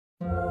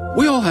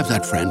We all have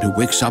that friend who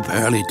wakes up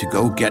early to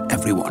go get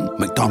everyone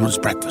McDonald's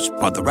breakfast,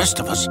 while the rest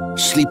of us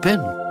sleep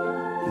in.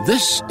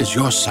 This is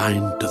your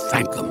sign to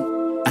thank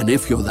them. And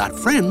if you're that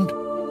friend,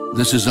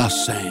 this is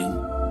us saying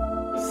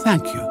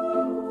thank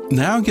you.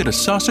 Now get a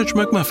sausage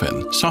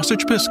McMuffin,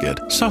 sausage biscuit,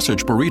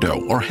 sausage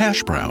burrito, or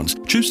hash browns.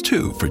 Choose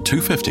 2 for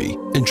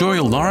 $2.50. Enjoy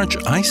a large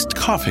iced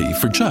coffee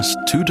for just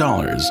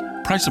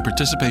 $2. Price and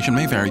participation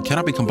may vary.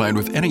 Cannot be combined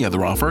with any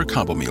other offer or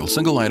combo meal.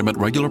 Single item at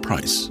regular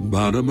price.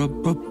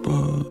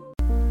 Ba-da-ba-ba-ba.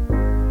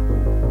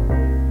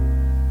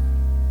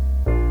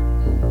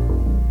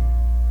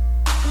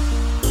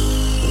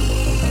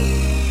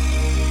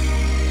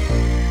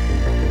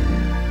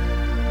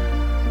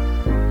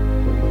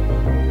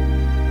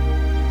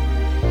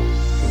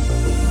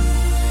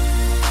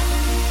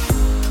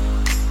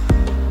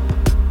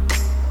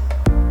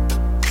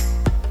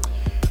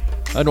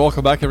 And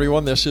welcome back,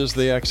 everyone. This is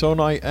the X Zone.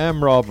 I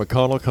am Rob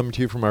McConnell, coming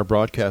to you from our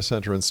broadcast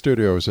center and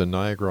studios in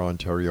Niagara,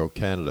 Ontario,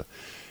 Canada.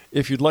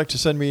 If you'd like to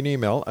send me an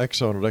email,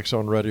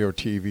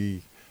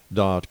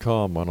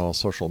 xzone@xzoneradiotv.com, on all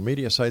social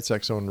media sites,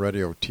 Xzone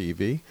Radio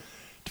TV.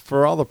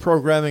 For all the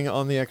programming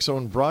on the X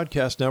Zone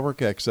Broadcast Network,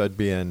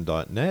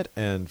 xzbn.net,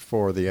 and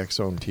for the X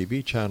Zone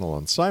TV channel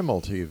on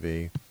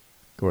SimulTV,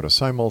 go to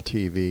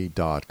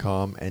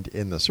simultv.com, and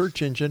in the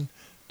search engine,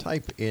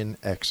 type in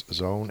X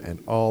Zone,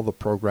 and all the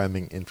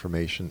programming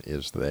information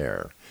is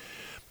there.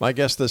 My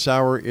guest this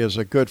hour is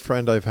a good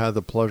friend I've had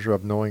the pleasure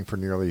of knowing for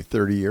nearly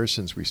 30 years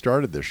since we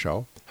started this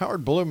show.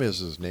 Howard Bloom is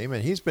his name,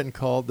 and he's been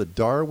called the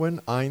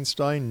Darwin,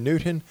 Einstein,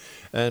 Newton,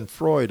 and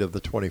Freud of the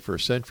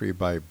 21st century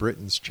by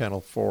Britain's Channel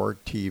 4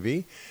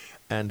 TV,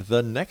 and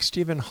the next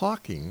Stephen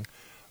Hawking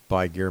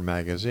by Gear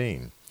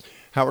Magazine.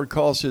 Howard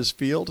calls his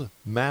field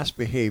mass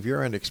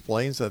behavior and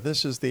explains that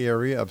this is the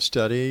area of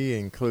study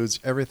includes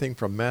everything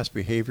from mass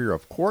behavior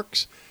of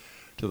quarks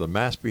to the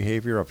mass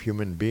behavior of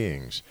human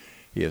beings.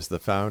 He is the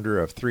founder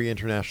of 3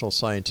 international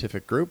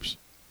scientific groups.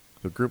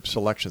 The Group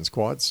Selection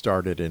Squad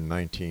started in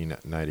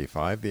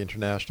 1995, the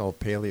International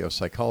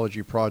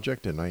Paleopsychology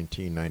Project in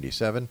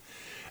 1997,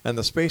 and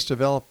the Space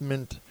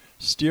Development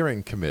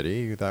Steering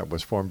Committee that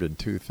was formed in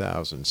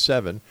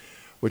 2007,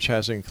 which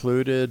has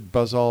included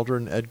Buzz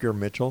Aldrin, Edgar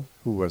Mitchell,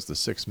 who was the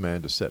 6th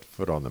man to set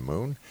foot on the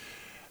moon,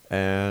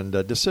 and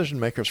decision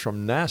makers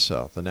from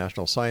NASA, the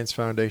National Science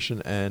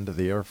Foundation, and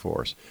the Air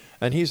Force.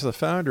 And he's the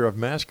founder of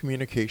Mass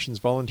Communications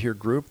Volunteer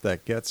Group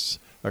that gets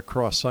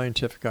across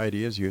scientific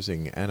ideas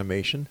using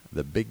animation,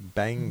 the Big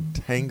Bang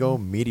Tango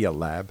Media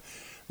Lab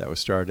that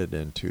was started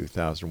in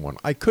 2001.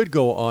 I could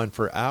go on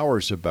for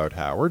hours about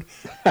Howard,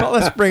 but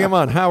let's bring him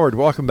on. Howard,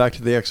 welcome back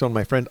to the X Zone,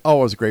 my friend.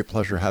 Always a great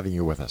pleasure having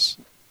you with us.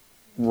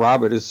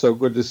 Rob, it is so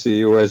good to see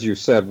you. As you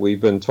said,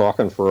 we've been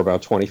talking for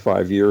about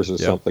 25 years or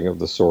something of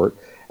the sort,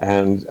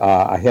 and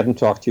I hadn't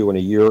talked to you in a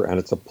year, and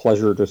it's a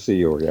pleasure to see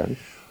you again.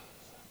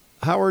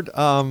 Howard,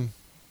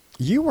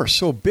 you are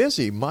so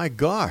busy. My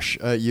gosh,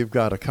 you've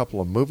got a couple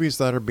of movies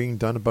that are being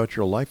done about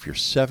your life. Your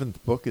 7th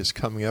book is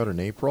coming out in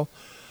April.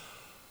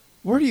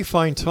 Where do you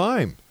find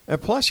time? And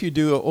plus, you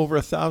do over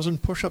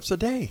 1,000 push-ups a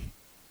day.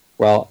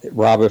 Well,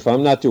 Rob, if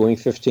I'm not doing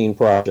 15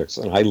 projects,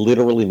 and I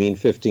literally mean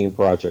 15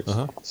 projects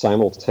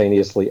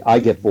simultaneously, I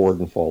get bored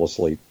and fall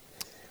asleep.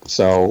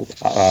 So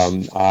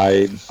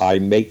I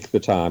make the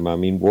time. I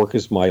mean, work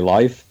is my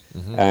life,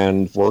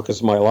 and work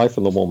is my life,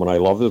 and the woman I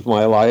love is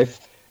my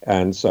life.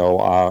 And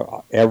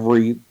so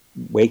every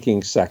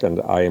waking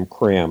second, I am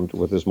crammed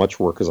with as much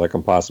work as I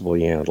can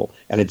possibly handle.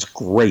 And it's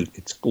great.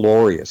 It's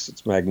glorious.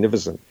 It's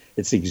magnificent.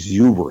 It's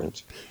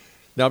exuberant.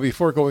 Now,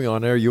 before going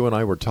on air, you and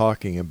I were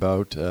talking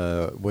about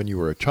when you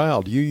were a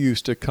child. You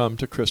used to come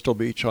to Crystal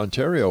Beach,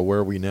 Ontario,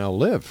 where we now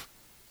live.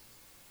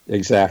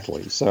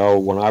 Exactly. So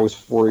when I was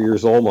 4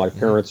 years old, my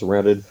parents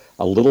rented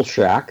a little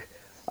shack,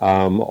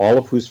 all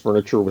of whose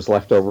furniture was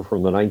left over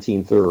from the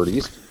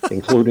 1930s,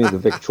 including the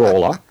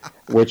Victrola,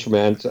 which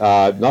meant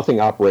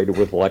nothing operated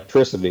with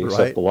electricity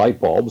except the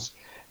light bulbs.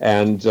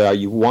 And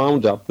you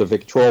wound up the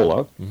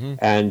Victrola,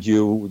 and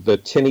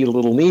the tinny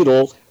little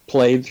needle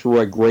played through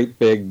a great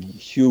big,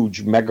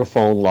 huge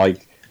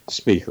megaphone-like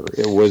speaker.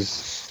 It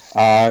was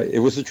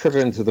a trip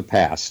into the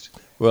past.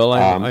 Well,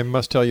 I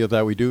must tell you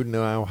that we do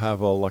now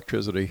have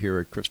electricity here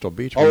at Crystal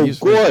Beach.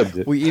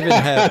 Good. We even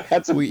have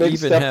That's a big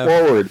step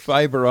forward.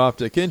 Fiber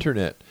optic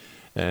internet,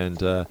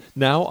 and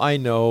now I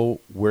know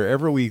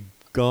wherever we've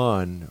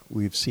gone,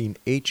 we've seen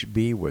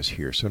HB was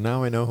here. So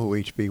now I know who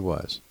HB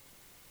was.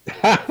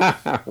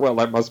 Well,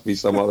 that must be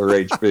some other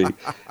HB.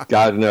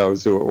 God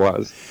knows who it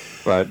was,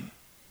 but.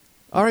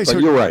 All right,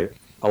 but you're right.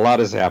 A lot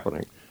is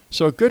happening.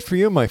 So good for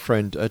you, my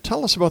friend.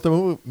 Tell us about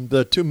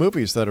the 2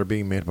 movies that are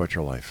being made about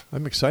your life.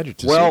 I'm excited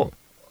to see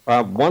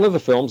them. One of the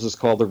films is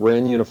called The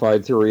Grand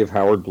Unified Theory of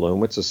Howard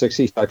Bloom. It's a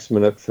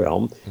 66-minute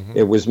film.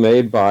 It was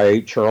made by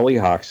Charlie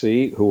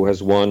Hoxie, who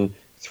has won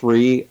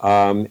 3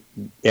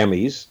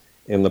 Emmys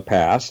in the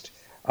past.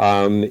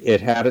 It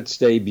had its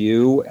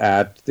debut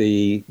at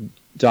the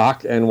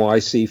Doc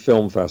NYC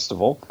Film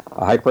Festival,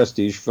 a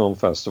high-prestige film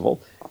festival,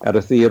 at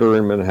a theater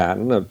in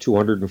Manhattan, a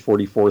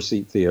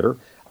 244-seat theater.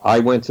 I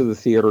went to the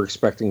theater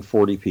expecting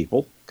 40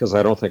 people because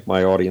I don't think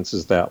my audience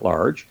is that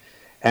large.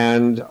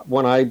 And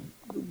when I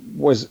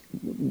was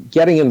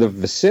getting in the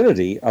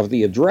vicinity of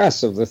the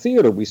address of the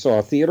theater, we saw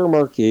a theater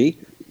marquee,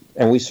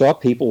 and we saw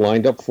people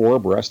lined up 4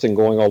 abreast and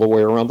going all the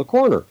way around the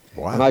corner.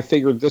 Wow. And I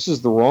figured this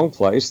is the wrong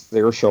place.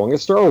 They were showing a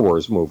Star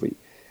Wars movie.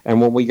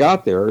 And when we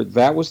got there,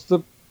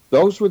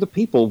 those were the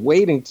people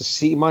waiting to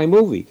see my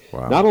movie.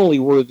 Wow. Not only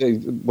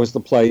was the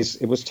place,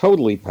 it was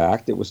totally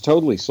packed, it was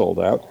totally sold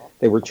out.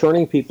 They were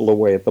turning people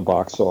away at the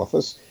box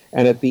office.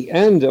 And at the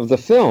end of the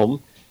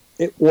film,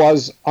 it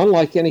was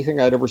unlike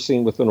anything I'd ever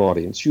seen with an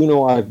audience. You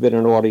know, I've been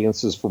in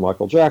audiences for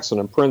Michael Jackson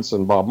and Prince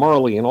and Bob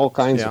Marley and all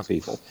kinds of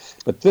people.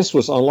 But this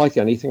was unlike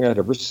anything I'd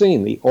ever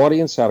seen. The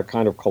audience had a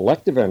kind of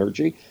collective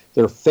energy.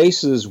 Their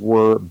faces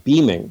were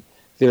beaming.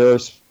 Their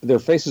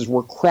faces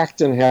were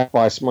cracked in half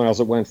by smiles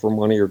that went from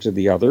one ear to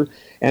the other.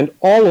 And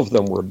all of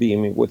them were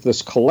beaming with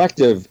this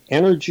collective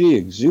energy,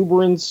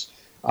 exuberance,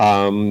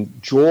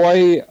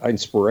 joy,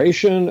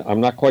 inspiration.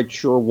 I'm not quite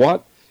sure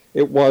what.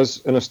 It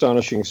was an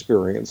astonishing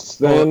experience.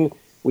 Then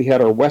we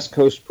had our West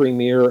Coast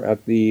premiere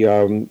at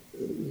the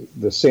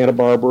Santa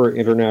Barbara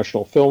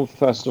International Film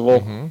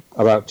Festival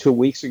about 2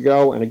 weeks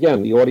ago. And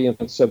again, the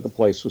audience said the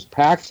place was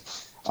packed,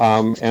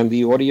 and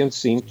the audience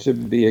seemed to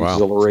be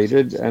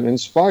exhilarated and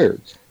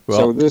inspired.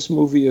 So this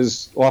movie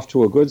is off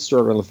to a good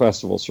start on the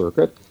festival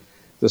circuit.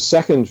 The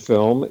second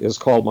film is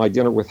called My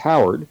Dinner with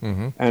Howard,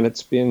 and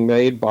it's being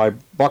made by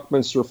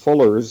Buckminster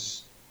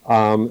Fuller's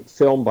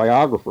film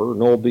biographer,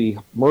 Noel B.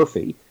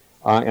 Murphy.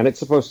 And it's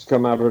supposed to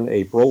come out in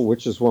April,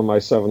 which is when my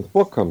 7th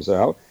book comes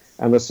out.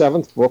 And the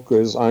 7th book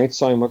is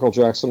Einstein, Michael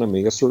Jackson, and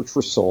Me, A Search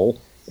for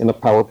Soul in the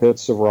Power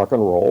Pits of Rock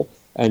and Roll.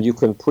 And you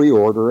can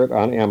pre-order it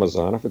on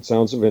Amazon if it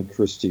sounds of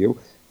interest to you.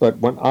 But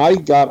when I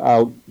got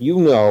out, you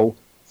know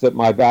that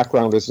my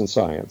background is in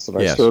science, that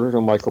I started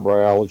in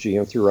microbiology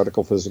and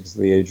theoretical physics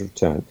at the age of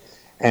 10.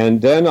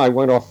 And then I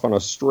went off on a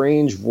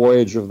strange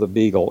voyage of the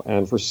Beagle,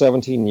 and for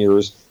 17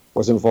 years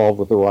was involved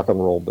with the rock and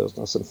roll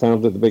business and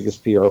founded the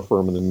biggest PR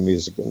firm in the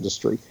music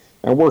industry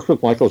and worked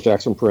with Michael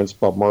Jackson, Prince,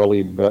 Bob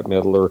Marley, Bette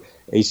Midler,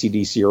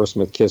 AC/DC,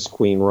 Aerosmith, Kiss,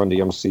 Queen, Run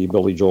DMC,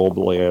 Billy Joel,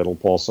 Billy Idol,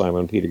 Paul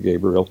Simon, Peter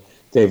Gabriel,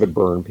 David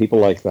Byrne, people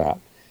like that.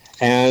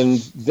 And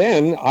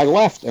then I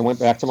left and went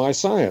back to my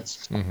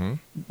science.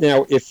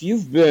 Now, if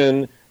you've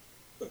been,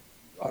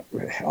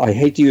 I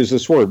hate to use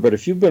this word, but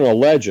if you've been a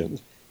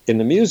legend in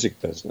the music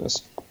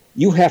business,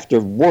 you have to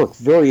work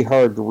very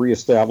hard to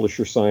reestablish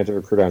your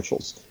scientific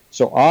credentials.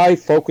 So I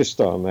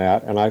focused on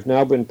that, and I've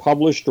now been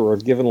published or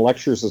have given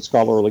lectures at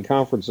scholarly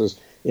conferences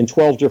in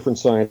 12 different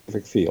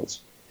scientific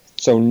fields.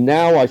 So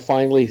now I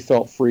finally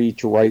felt free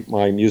to write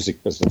my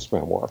music business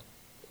memoir.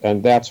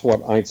 And that's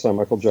what Einstein,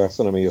 Michael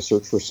Jackson, and Me, A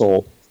Search for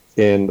Soul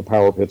in the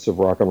Power Pits of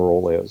Rock and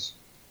Roll is.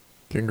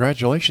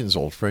 Congratulations,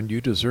 old friend.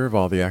 You deserve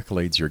all the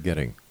accolades you're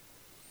getting.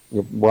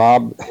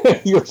 Rob,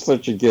 you're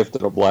such a gift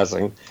and a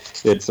blessing.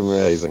 It's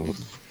amazing.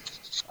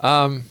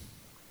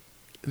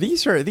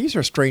 These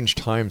are strange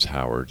times,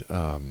 Howard.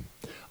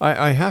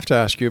 I have to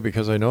ask you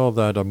because I know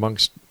that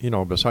amongst,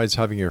 besides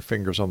having your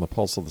fingers on the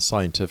pulse of the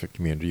scientific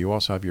community, you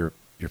also have your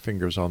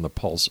fingers on the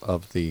pulse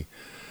of the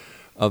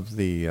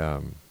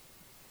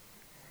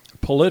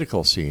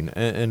political scene.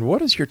 And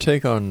what is your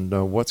take on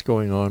what's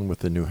going on with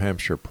the New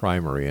Hampshire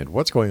primary and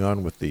what's going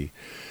on with the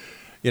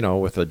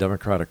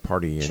Democratic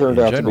Party in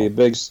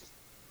general?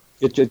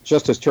 It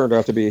just has turned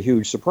out to be a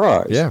huge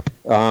surprise. Yeah.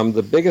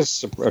 The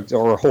biggest,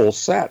 or a whole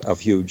set of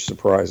huge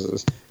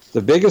surprises.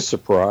 The biggest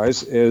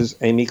surprise is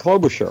Amy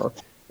Klobuchar.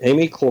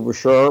 Amy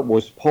Klobuchar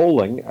was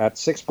polling at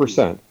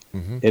 6%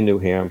 in New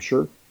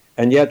Hampshire,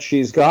 and yet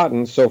she's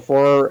gotten, so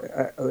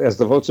far as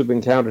the votes have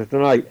been counted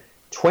tonight,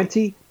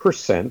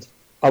 20%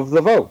 of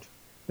the vote.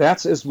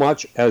 That's as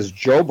much as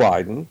Joe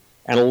Biden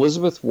and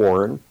Elizabeth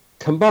Warren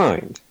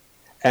combined.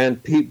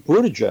 And Pete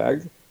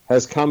Buttigieg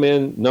has come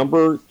in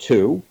number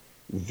 2,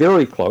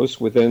 very close,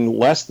 within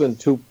less than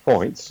 2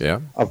 points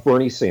of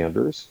Bernie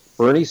Sanders.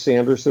 Bernie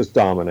Sanders has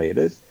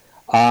dominated.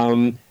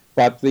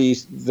 But the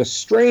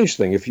strange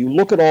thing, if you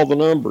look at all the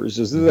numbers,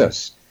 is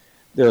this.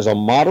 There's a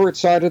moderate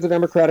side of the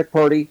Democratic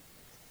Party,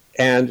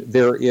 and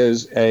there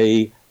is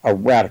a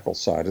radical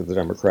side of the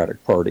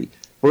Democratic Party.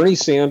 Bernie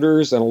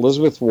Sanders and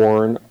Elizabeth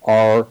Warren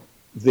are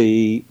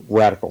the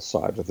radical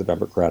side of the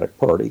Democratic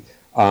Party.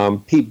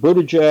 Pete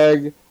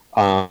Buttigieg,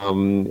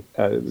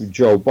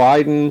 Joe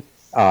Biden,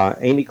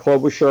 Amy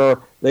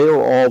Klobuchar, they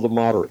are all the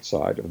moderate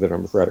side of the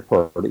Democratic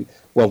Party.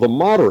 Well, the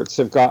moderates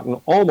have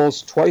gotten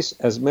almost twice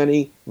as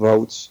many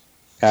votes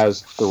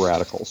as the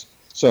radicals.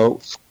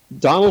 So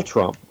Donald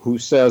Trump, who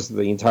says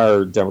the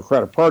entire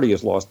Democratic Party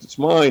has lost its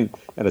mind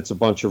and it's a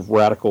bunch of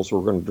radicals who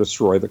are going to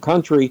destroy the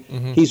country,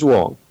 he's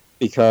wrong,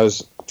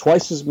 because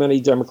twice as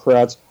many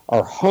Democrats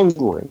are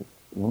hungering,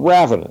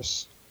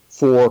 ravenous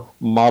for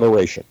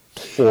moderation,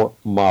 for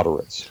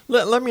moderates.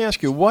 Let me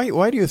ask you,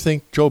 why do you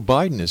think Joe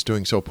Biden is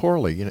doing so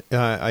poorly?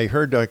 I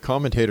heard a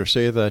commentator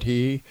say that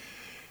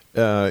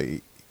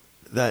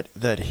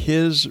that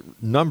his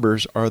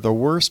numbers are the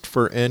worst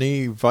for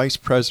any vice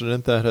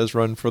president that has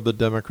run for the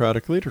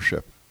Democratic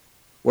leadership.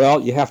 Well,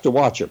 you have to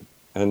watch him.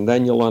 and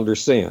then you'll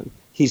understand.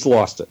 He's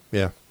lost it.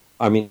 Yeah.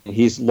 I mean,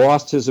 he's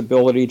lost his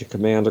ability to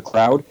command a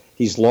crowd.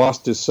 He's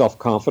lost his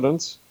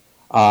self-confidence.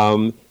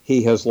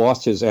 He has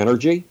lost his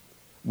energy.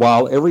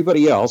 While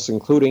everybody else,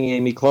 including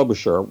Amy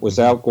Klobuchar, was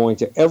out going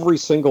to every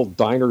single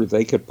diner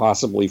they could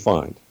possibly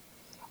find.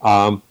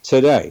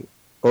 Today,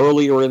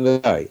 earlier in the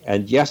day,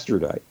 and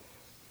yesterday,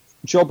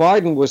 Joe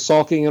Biden was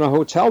sulking in a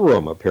hotel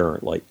room,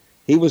 apparently.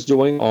 He was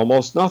doing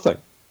almost nothing.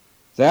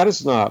 That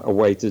is not a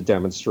way to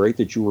demonstrate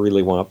that you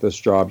really want this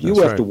job.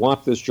 You have to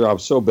want this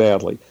job so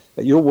badly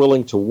that you're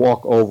willing to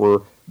walk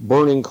over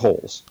burning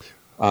coals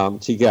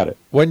to get it.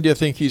 When do you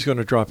think he's going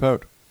to drop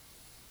out?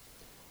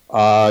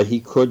 He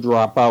could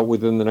drop out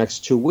within the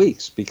next 2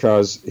 weeks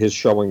because his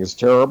showing is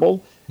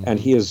terrible and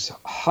he is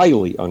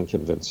highly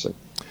unconvincing.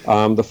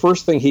 The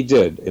first thing he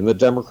did in the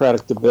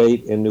Democratic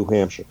debate in New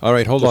Hampshire. All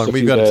right, hold on.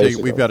 We've got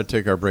to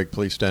take our break.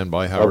 Please stand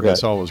by, Howard. Okay.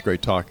 It's always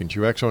great talking to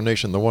you. Exo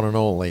Nation, the one and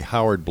only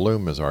Howard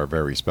Bloom is our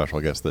very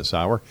special guest this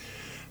hour.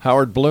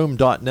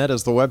 HowardBloom.net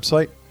is the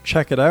website.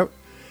 Check it out.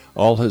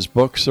 All his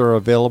books are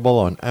available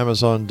on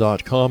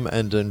Amazon.com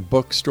and in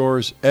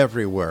bookstores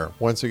everywhere.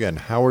 Once again,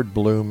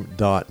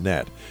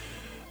 HowardBloom.net.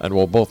 And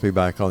we'll both be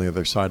back on the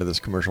other side of this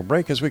commercial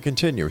break as we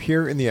continue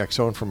here in the X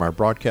Zone from our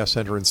broadcast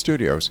center and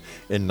studios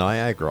in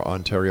Niagara,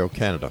 Ontario,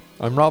 Canada.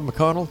 I'm Rob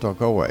McConnell. Don't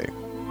go away.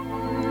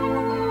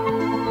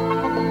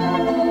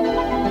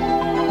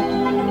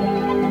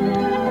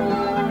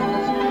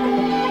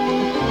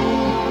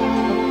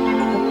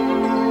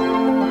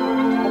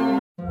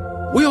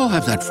 We all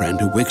have that friend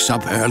who wakes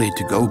up early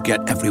to go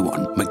get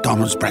everyone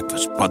McDonald's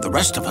breakfast, while the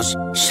rest of us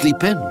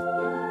sleep in.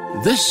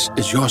 This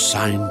is your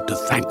sign to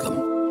thank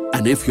them.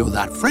 And if you're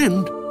that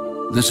friend,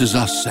 this is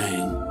us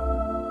saying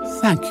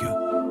thank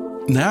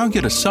you. Now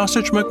get a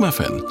Sausage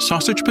McMuffin,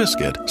 sausage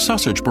biscuit,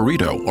 sausage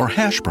burrito, or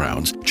hash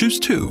browns. Choose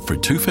 2 for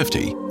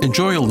 $2.50.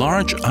 Enjoy a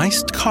large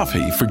iced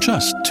coffee for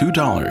just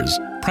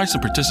 $2. Price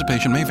and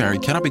participation may vary.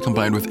 Cannot be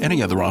combined with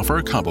any other offer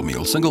or combo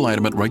meal. Single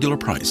item at regular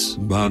price.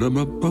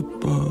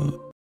 Ba-da-ba-ba-ba.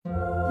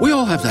 We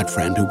all have that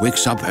friend who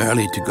wakes up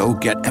early to go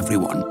get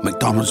everyone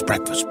McDonald's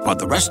breakfast, while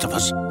the rest of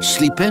us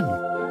sleep in.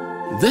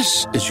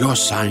 This is your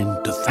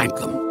sign to thank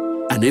them.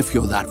 And if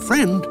you're that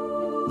friend,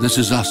 this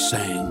is us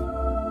saying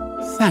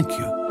thank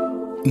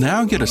you.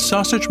 Now get a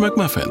Sausage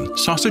McMuffin,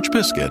 sausage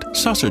biscuit,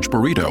 sausage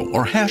burrito,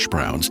 or hash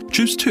browns.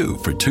 Choose 2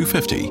 for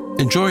 $2.50.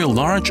 Enjoy a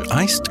large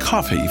iced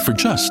coffee for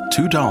just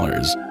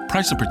 $2.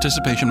 Price and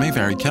participation may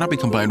vary. Cannot be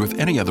combined with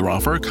any other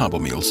offer or combo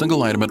meal.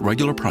 Single item at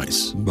regular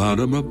price.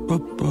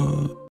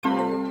 Ba-da-ba-ba-ba.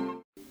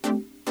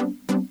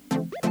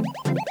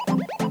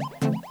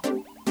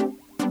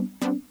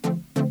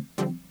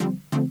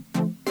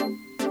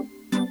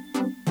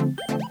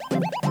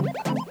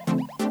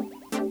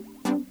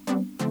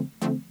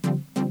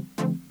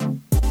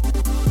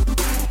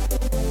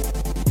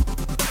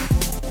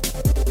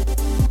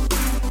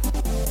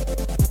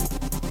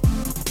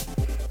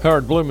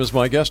 Howard Bloom is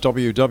my guest,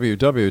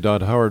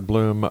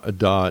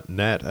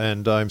 www.howardbloom.net.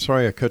 And I'm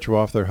sorry I cut you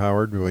off there,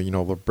 Howard.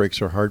 Well, the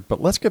breaks are hard.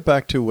 But let's get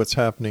back to what's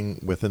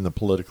happening within the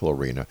political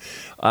arena.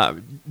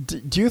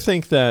 Do you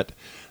think that,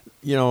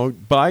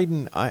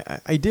 Biden,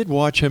 I did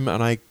watch him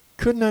and I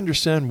couldn't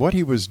understand what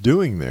he was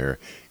doing there.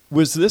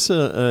 Was this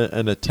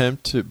an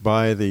attempt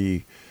by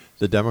the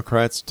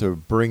Democrats to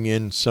bring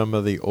in some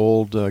of the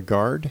old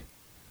guard?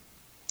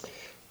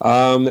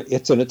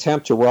 It's an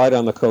attempt to ride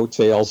on the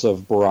coattails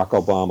of Barack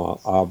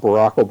Obama.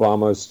 Barack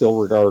Obama is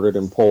still regarded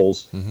in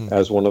polls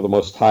as one of the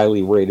most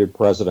highly rated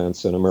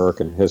presidents in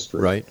American history.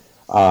 Right.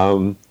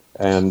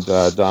 And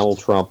Donald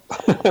Trump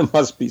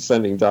must be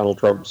sending Donald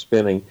Trump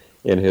spinning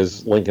in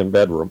his Lincoln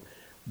bedroom.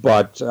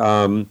 But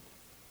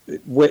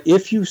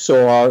if you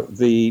saw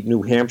the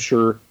New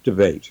Hampshire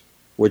debate,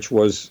 which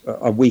was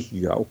a week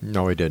ago.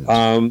 No, he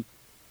didn't.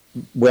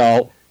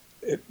 Well,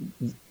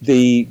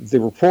 the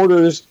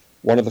reporters...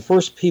 One of the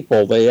first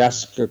people they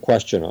ask a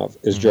question of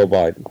is Joe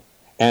Biden.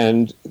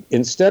 And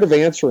instead of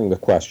answering the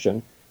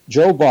question,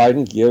 Joe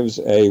Biden gives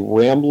a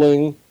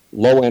rambling,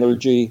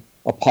 low-energy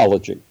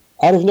apology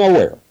out of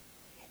nowhere.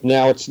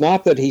 Now, it's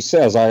not that he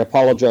says, I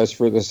apologize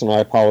for this and I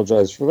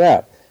apologize for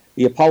that.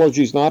 The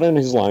apology is not in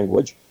his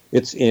language.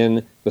 It's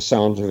in the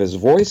sound of his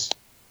voice.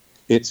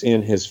 It's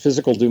in his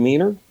physical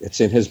demeanor.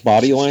 It's in his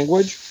body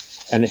language.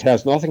 And it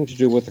has nothing to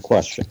do with the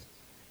question.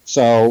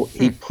 So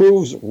he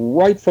proves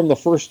right from the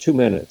first 2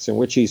 minutes in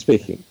which he's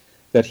speaking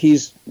that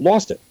he's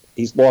lost it.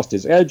 He's lost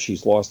his edge,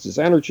 he's lost his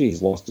energy,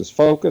 he's lost his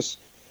focus.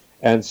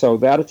 And so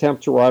that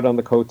attempt to ride on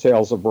the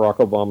coattails of Barack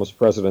Obama's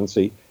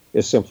presidency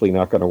is simply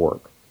not going to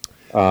work.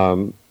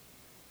 I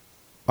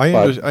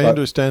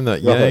understand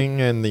that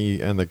Yang and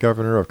the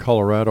governor of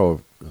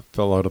Colorado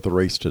fell out of the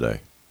race today.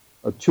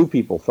 2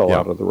 people fell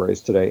out of the race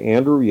today.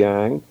 Andrew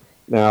Yang.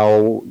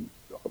 Now,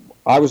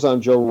 I was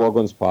on Joe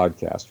Rogan's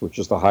podcast, which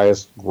is the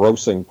highest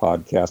grossing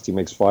podcast. He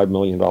makes $5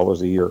 million a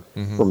year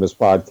from his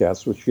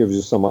podcast, which gives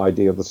you some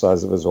idea of the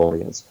size of his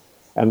audience.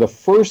 And the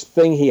first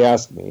thing he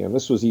asked me, and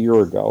this was a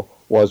year ago,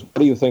 was, what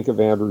do you think of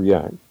Andrew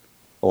Yang?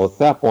 Well, at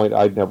that point,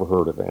 I'd never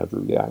heard of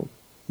Andrew Yang.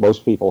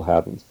 Most people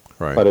hadn't.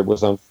 Right. But it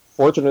was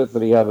fortunate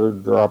that he had to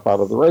drop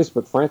out of the race,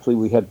 but frankly,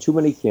 we had too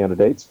many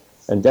candidates,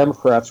 and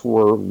Democrats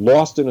were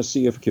lost in a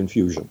sea of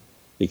confusion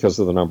because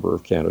of the number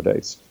of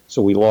candidates.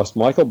 So we lost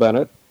Michael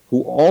Bennet,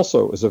 who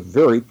also is a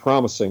very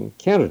promising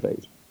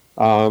candidate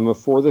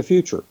for the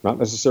future, not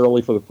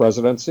necessarily for the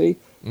presidency,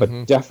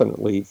 but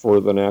definitely for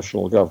the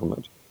national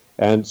government.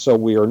 And so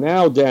we are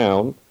now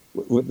down,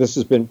 this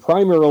has been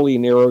primarily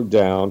narrowed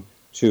down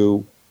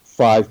to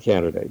 5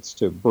 candidates,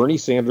 to Bernie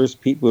Sanders,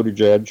 Pete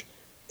Buttigieg,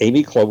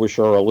 Amy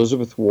Klobuchar,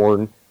 Elizabeth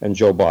Warren, and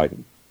Joe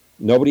Biden.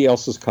 Nobody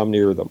else has come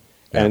near them.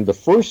 Yeah. And the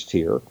first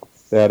tier,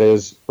 that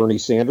is Bernie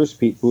Sanders,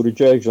 Pete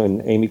Buttigieg,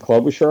 and Amy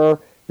Klobuchar,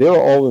 they're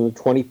all in the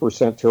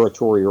 20%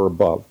 territory or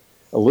above.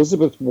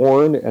 Elizabeth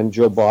Warren and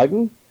Joe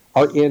Biden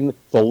are in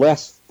the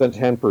less than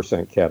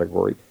 10%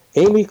 category.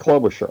 Amy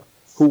Klobuchar,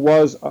 who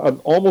was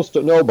almost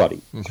a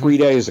nobody 3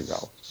 days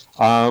ago,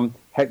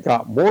 had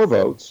got more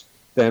votes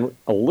than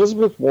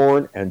Elizabeth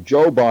Warren and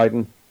Joe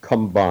Biden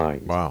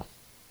combined. Wow.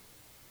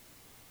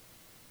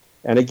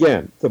 And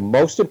again, the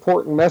most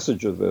important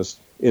message of this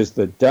is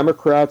that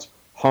Democrats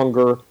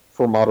hunger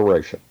for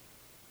moderation.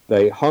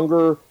 They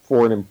hunger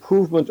for an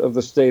improvement of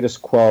the status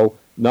quo,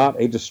 not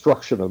a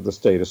destruction of the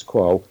status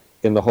quo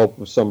in the hope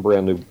of some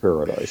brand new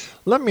paradise.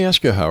 Let me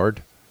ask you,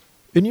 Howard,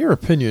 in your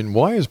opinion,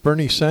 why is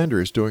Bernie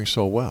Sanders doing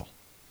so well?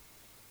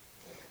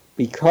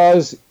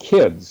 Because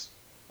kids,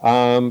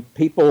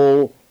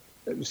 people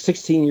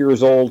 16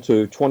 years old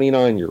to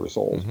 29 years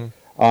old,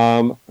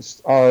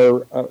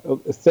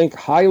 think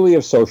highly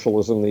of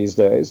socialism these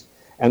days,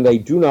 and they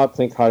do not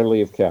think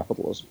highly of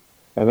capitalism.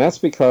 And that's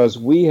because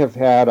we have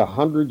had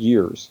 100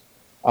 years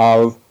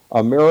of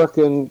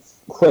American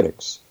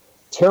critics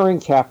tearing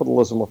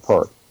capitalism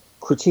apart,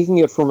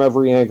 critiquing it from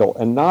every angle,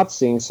 and not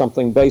seeing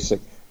something basic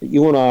that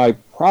you and I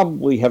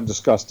probably have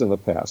discussed in the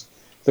past.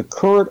 The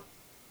current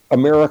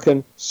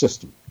American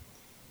system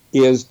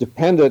is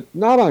dependent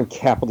not on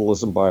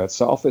capitalism by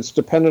itself, it's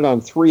dependent on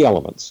 3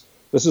 elements.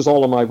 This is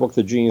all in my book,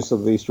 The Genius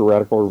of the Least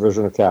Radical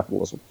Revision of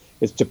Capitalism.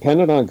 It's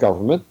dependent on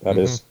government, that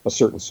is a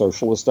certain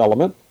socialist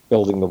element,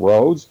 building the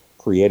roads,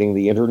 creating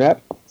the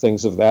internet,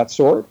 things of that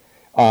sort.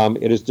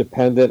 It is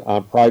dependent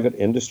on private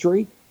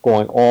industry,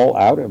 going all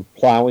out and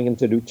plowing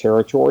into new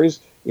territories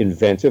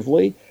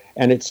inventively.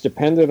 And it's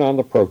dependent on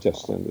the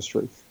protest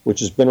industry,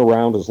 which has been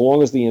around as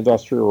long as the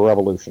Industrial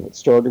Revolution. It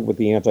started with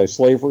the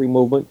anti-slavery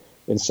movement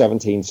in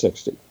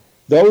 1760.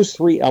 Those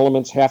 3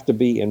 elements have to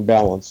be in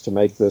balance to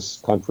make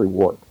this country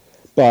work.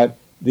 But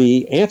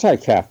the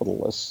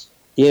anti-capitalists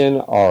in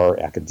our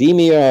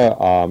academia,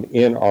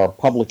 in our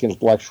public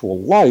intellectual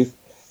life,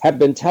 have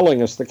been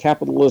telling us that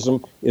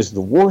capitalism is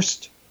the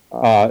worst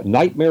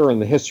nightmare in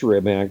the history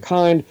of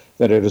mankind,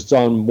 that it has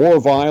done more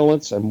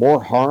violence and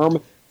more harm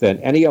than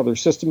any other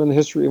system in the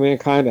history of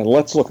mankind. And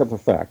let's look at the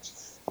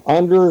facts.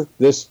 Under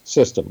this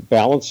system,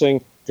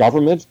 balancing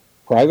government,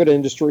 private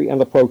industry, and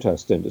the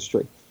protest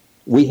industry,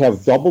 we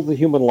have doubled the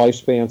human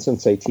lifespan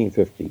since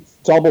 1850.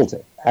 Doubled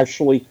it.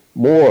 Actually,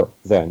 more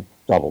than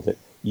doubled it.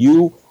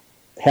 You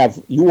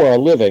are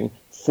living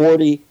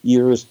 40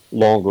 years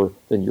longer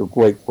than your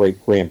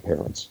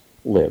great-great-grandparents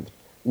lived.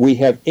 We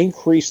have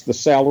increased the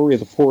salary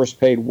of the poorest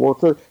paid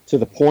worker to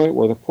the point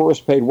where the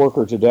poorest paid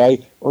worker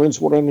today earns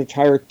what an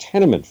entire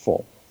tenement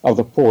full of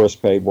the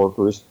poorest paid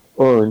workers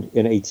earned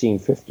in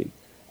 1850.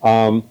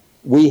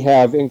 We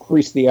have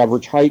increased the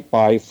average height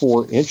by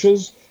 4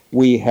 inches.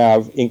 We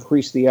have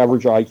increased the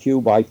average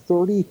IQ by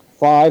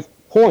 35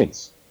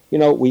 points. You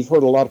know, we've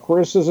heard a lot of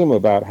criticism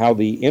about how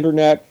the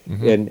internet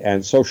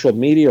and social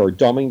media are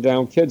dumbing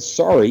down kids.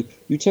 Sorry,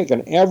 you take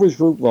an average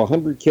group of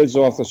 100 kids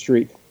off the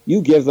street,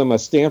 you give them a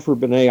Stanford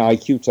Binet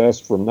IQ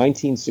test from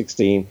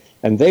 1916,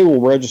 and they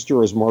will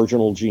register as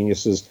marginal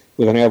geniuses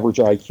with an average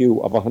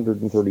IQ of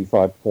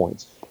 135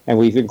 points. And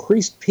we've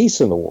increased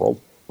peace in the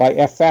world by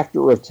a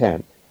factor of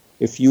 10.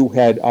 If you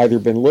had either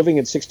been living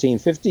in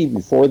 1650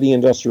 before the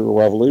Industrial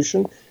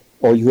Revolution,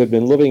 or you had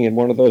been living in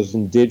one of those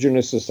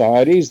indigenous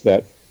societies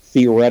that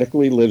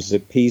theoretically lives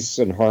at peace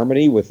and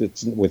harmony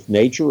with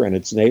nature and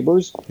its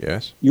neighbors,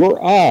 yes, your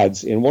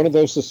odds in one of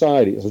those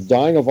societies of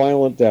dying a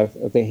violent death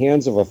at the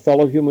hands of a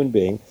fellow human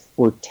being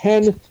were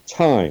 10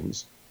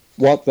 times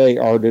what they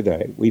are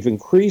today. We've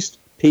increased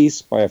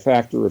peace by a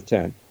factor of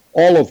 10.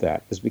 All of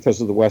that is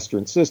because of the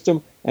Western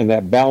system and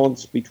that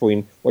balance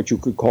between what you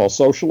could call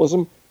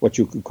socialism, what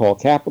you could call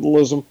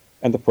capitalism,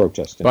 and the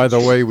protest industry. By the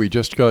way, we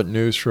just got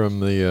news from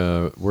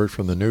the word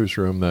from the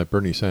newsroom that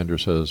Bernie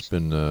Sanders has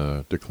been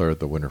declared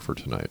the winner for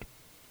tonight.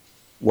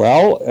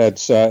 Well,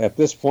 it's at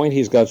this point,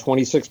 he's got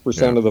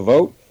 26% of the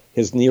vote.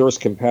 His nearest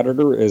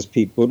competitor is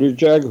Pete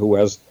Buttigieg, who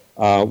has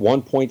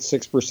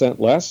 1.6%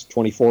 less,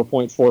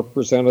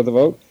 24.4% of the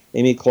vote.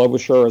 Amy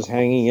Klobuchar is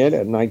hanging in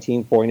at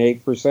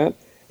 19.8%,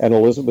 and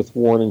Elizabeth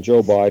Warren and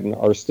Joe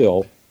Biden are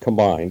still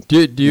combined.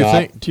 Do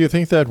you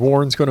think that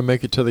Warren's going to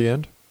make it to the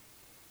end?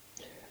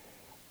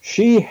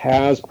 She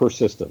has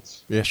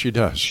persistence. Yes, she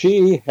does.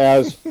 She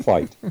has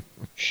fight.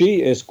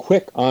 She is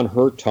quick on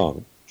her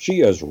tongue.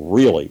 She is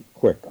really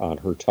quick on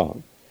her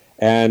tongue.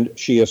 And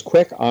she is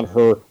quick on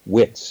her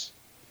wits.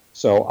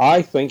 So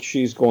I think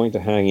she's going to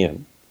hang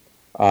in.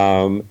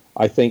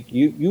 I think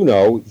you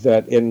know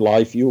that in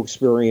life you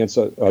experience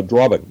a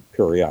drubbing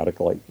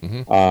periodically.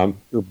 Mm-hmm.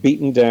 You're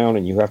beaten down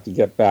and you have to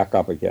get back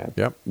up again.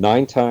 Yep.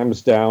 9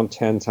 times down,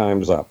 10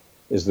 times up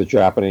is the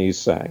Japanese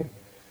saying.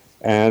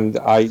 And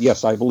I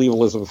believe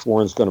Elizabeth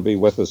Warren's going to be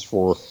with us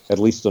for at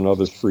least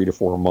another 3 to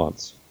 4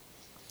 months.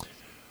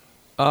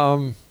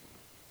 All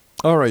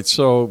right.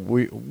 So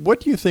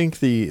what do you think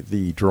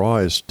the draw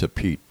is to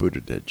Pete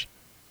Buttigieg?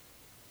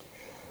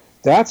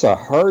 That's a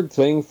hard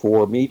thing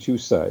for me to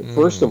say.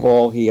 First of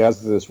all, he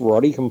has this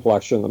ruddy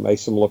complexion that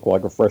makes him look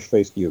like a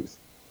fresh-faced youth,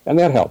 and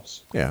that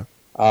helps. Yeah.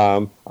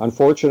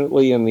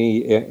 Unfortunately, in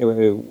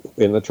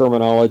the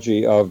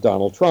terminology of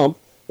Donald Trump,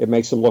 it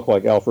makes him look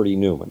like Alfred E.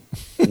 Newman.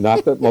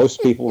 Not that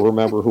most people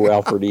remember who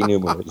Alfred E.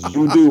 Newman is.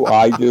 You do,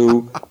 I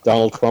do,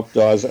 Donald Trump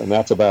does, and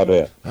that's about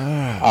it.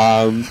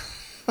 That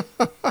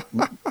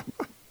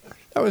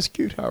was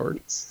cute, Howard.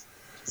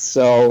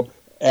 So,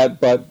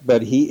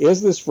 but he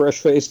is this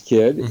fresh-faced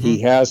kid. Mm-hmm.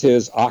 He has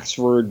his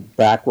Oxford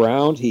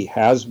background. He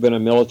has been a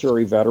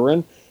military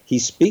veteran. He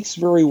speaks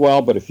very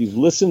well, but if you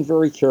listen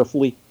very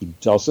carefully, he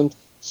doesn't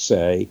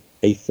say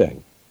a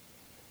thing.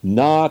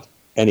 Not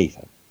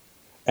anything.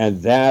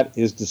 And that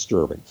is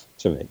disturbing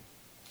to me.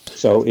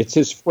 So it's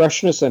his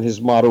freshness and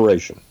his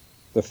moderation.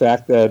 The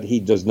fact that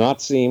he does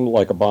not seem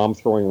like a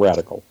bomb-throwing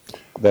radical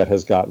that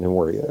has gotten him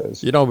where he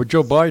is. You know, but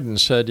Joe Biden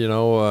said,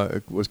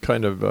 was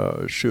kind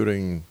of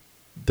shooting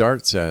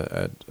darts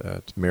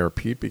at Mayor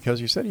Pete because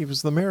he said he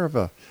was the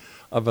mayor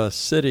of a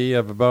city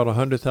of about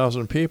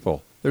 100,000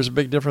 people. There's a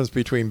big difference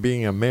between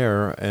being a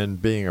mayor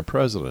and being a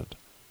president.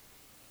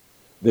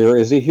 There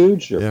is a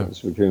huge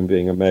difference between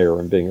being a mayor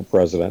and being a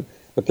president.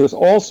 But there's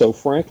also,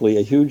 frankly,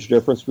 a huge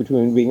difference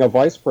between being a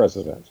vice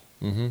president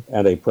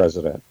and a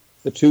president.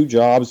 The two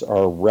jobs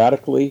are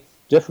radically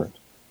different.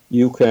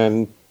 You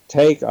can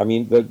take,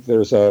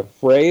 there's a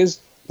phrase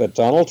that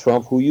Donald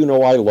Trump, who you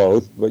know I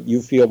loathe, but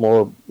you feel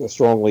more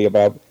strongly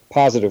about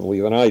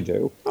positively than I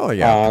do,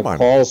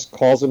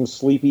 calls him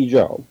Sleepy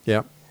Joe.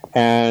 Yeah.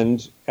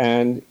 And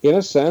in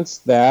a sense,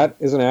 that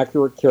is an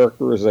accurate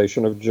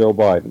characterization of Joe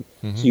Biden.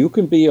 Mm-hmm. So you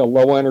can be a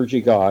low-energy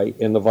guy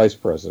in the vice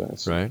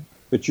presidency. Right.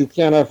 But you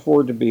can't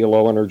afford to be a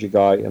low-energy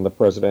guy in the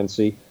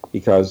presidency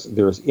because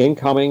there's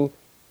incoming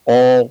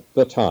all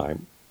the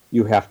time.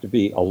 You have to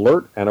be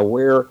alert and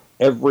aware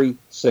every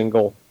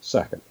single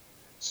second.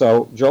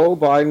 So Joe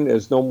Biden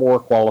is no more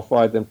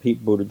qualified than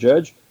Pete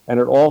Buttigieg, and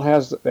it all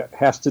has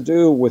to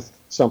do with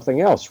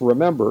something else.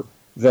 Remember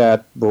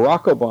that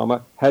Barack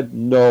Obama had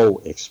no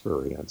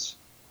experience.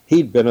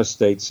 He'd been a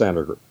state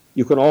senator.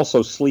 You can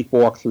also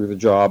sleepwalk through the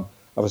job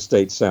of a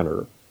state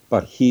senator,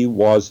 but he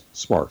was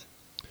smart.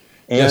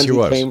 And yes, he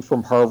came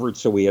from Harvard,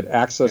 so he had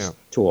access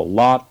to a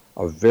lot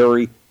of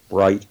very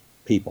bright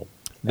people.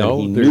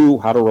 And he knew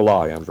how to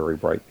rely on very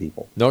bright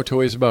people. No two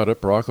ways about it.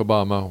 Barack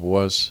Obama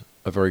was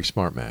a very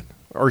smart man,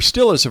 or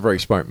still is a very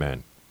smart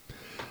man.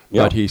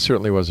 Yeah. But he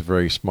certainly was a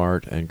very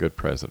smart and good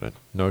president.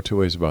 No two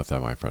ways about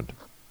that, my friend.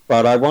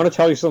 But I want to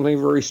tell you something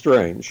very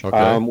strange.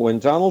 Okay. When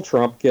Donald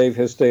Trump gave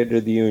his State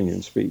of the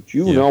Union speech,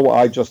 you know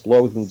I just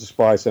loathe and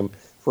despise him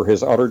for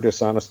his utter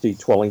dishonesty,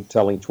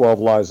 telling 12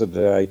 lies a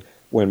day,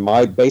 when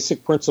my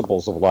basic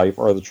principles of life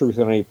are the truth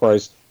at any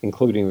price,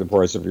 including the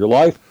price of your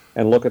life,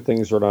 and look at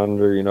things that are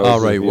under your nose.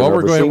 All right, what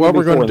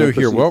we're going to do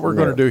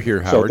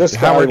here, Howard. So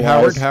Howard.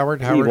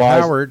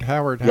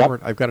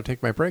 I've got to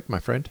take my break, my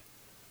friend.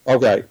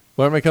 Okay.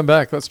 When we come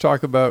back, let's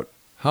talk about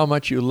how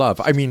much you loathe.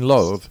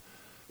 State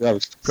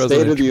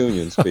of the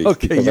Union speech.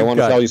 Okay, because I want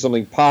to tell you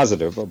something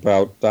positive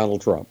about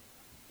Donald Trump.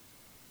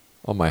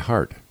 Oh, my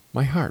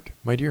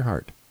dear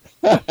heart.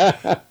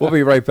 We'll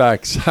be right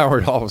back.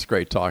 Howard, always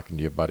great talking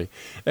to you, buddy.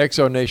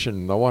 Exo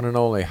Nation, the one and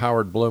only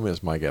Howard Bloom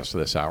is my guest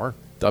this hour.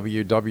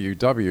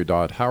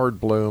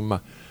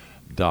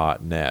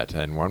 www.howardbloom.net.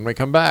 And when we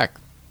come back,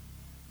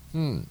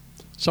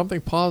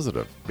 something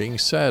positive being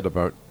said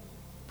about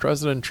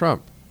President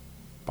Trump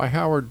by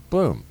Howard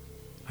Bloom.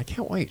 I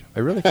can't wait. I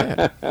really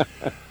can't.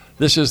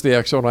 This is the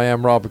Exo, and I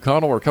am Rob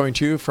McConnell. We're coming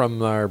to you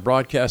from our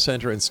broadcast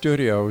center and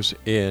studios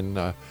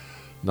in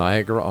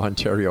Niagara,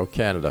 Ontario,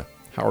 Canada.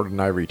 Howard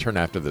and I return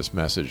after this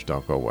message.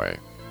 Don't go away.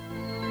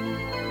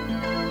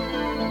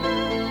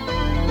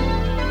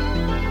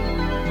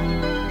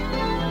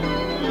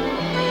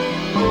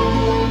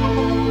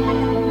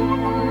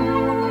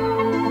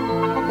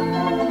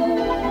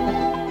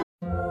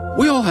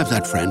 We all have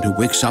that friend who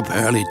wakes up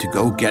early to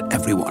go get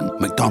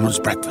everyone McDonald's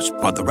breakfast,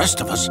 while the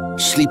rest of us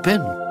sleep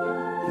in.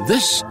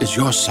 This is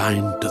your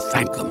sign to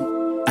thank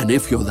them. And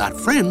if you're that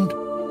friend,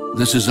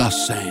 this is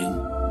us saying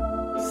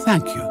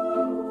thank you.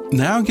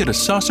 Now get a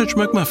sausage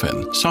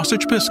McMuffin,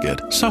 sausage biscuit,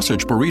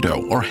 sausage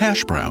burrito, or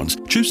hash browns.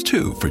 Choose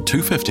 2 for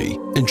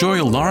 $2.50. Enjoy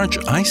a large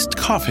iced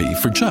coffee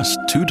for just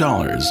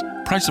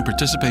 $2. Price and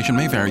participation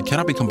may vary.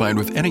 Cannot be combined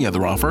with any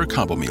other offer or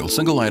combo meal.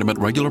 Single item at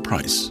regular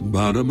price.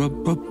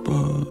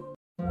 Ba-da-ba-ba-ba.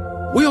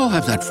 We all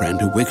have that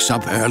friend who wakes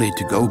up early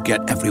to go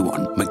get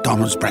everyone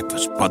McDonald's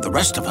breakfast, while the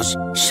rest of us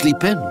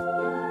sleep in.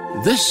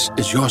 This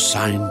is your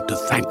sign to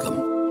thank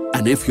them.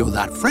 And if you're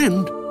that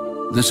friend,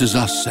 this is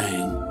us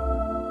saying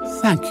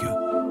thank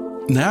you.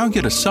 Now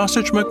get a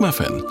sausage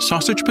McMuffin,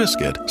 sausage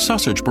biscuit,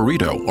 sausage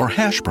burrito, or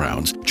hash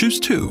browns. Choose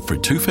 2 for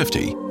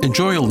 $2.50.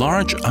 Enjoy a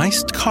large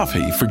iced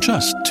coffee for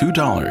just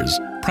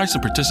 $2. Price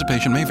and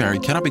participation may vary.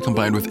 Cannot be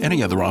combined with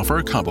any other offer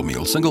or combo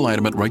meal. Single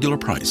item at regular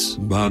price.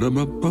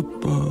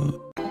 Ba-da-ba-ba-ba.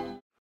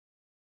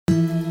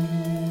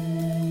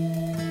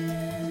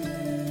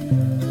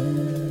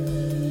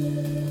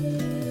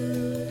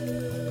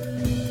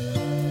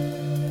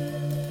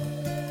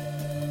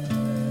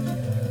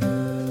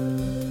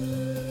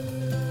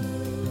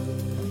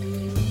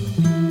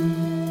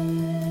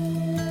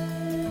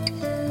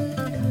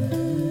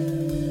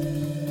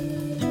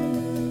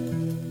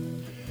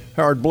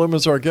 Howard Bloom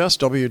is our guest,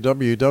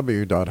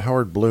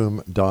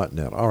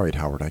 www.howardbloom.net. All right,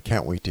 Howard, I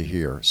can't wait to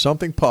hear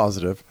something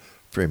positive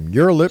from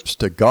your lips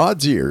to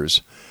God's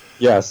ears.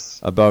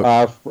 Yes.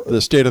 About the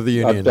State of the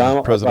Union,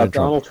 President Trump.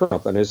 Donald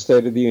Trump and his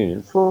State of the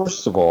Union.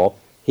 First of all,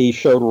 he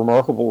showed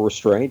remarkable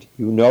restraint.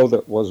 You know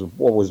that was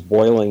what was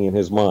boiling in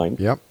his mind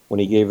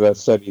when he gave that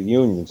State of the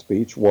Union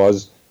speech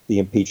was the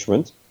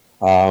impeachment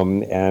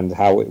and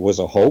how it was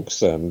a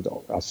hoax and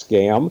a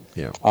scam.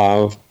 Yeah.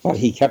 But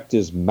he kept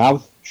his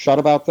mouth shut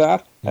about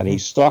that, and he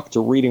stuck to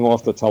reading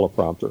off the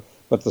teleprompter.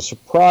 But the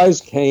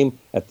surprise came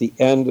at the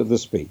end of the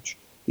speech.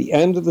 The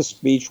end of the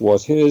speech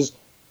was his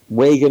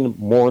Reagan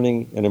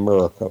Morning in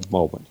America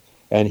moment.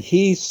 And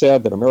he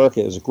said that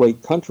America is a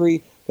great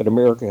country, that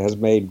America has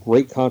made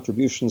great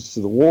contributions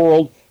to the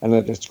world, and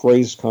that its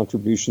greatest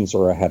contributions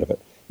are ahead of it.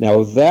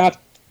 Now, that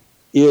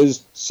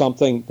is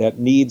something that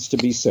needs to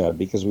be said,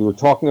 because we were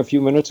talking a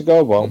few minutes ago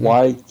about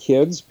why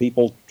kids,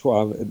 people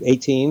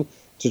 18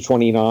 to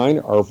 29,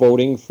 are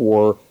voting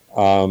for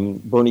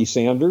Bernie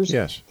Sanders.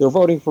 Yes. They're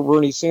voting for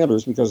Bernie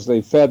Sanders because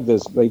they've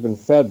been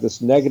fed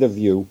this negative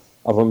view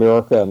of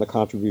America and the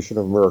contribution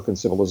of American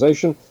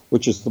civilization,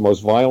 which is the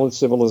most violent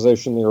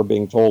civilization they are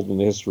being told in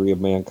the history of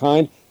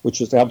mankind,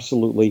 which is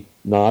absolutely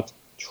not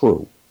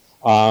true.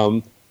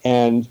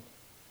 And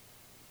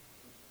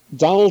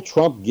Donald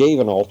Trump gave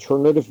an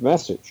alternative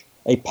message,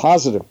 a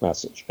positive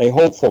message, a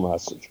hopeful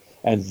message.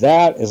 And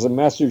that is a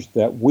message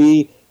that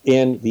we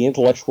in the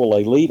intellectual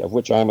elite, of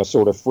which I'm a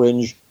sort of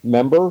fringe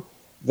member,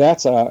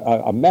 that's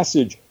a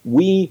message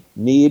we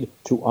need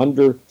to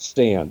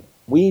understand.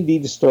 We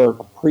need to start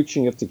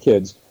preaching it to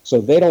kids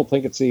so they don't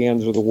think it's the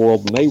end of the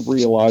world, and they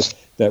realize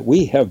that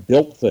we have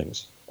built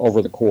things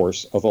over the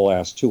course of the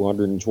last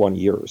 220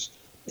 years,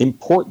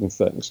 important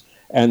things,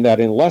 and that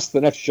unless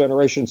the next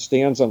generation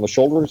stands on the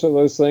shoulders of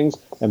those things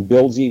and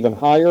builds even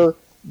higher,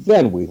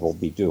 then we will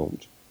be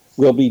doomed.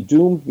 We'll be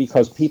doomed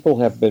because people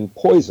have been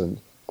poisoned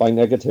by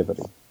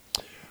negativity.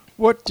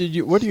 What do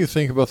you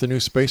think about the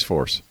new Space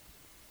Force?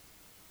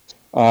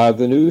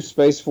 The new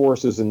Space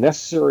Force is a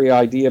necessary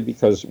idea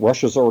because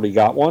Russia's already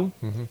got one.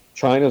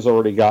 China's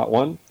already got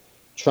one.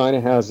 China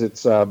has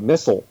its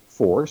missile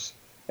force,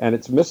 and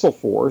its missile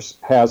force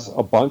has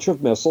a bunch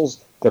of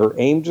missiles that are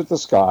aimed at the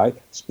sky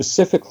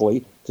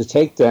specifically to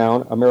take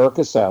down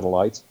America's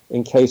satellites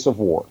in case of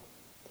war.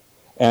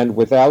 And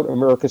without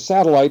America's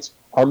satellites,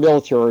 our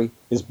military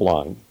is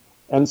blind.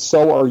 And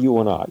so are you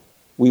and I.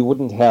 We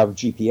wouldn't have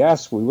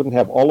GPS. We wouldn't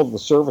have all of the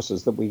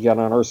services that we get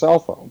on our cell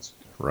phones.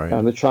 Right.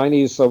 And the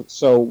Chinese,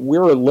 so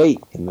we're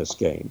late in this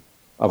game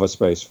of a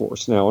Space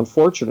Force. Now,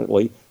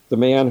 unfortunately, the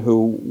man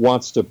who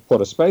wants to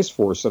put a Space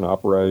Force in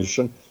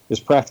operation is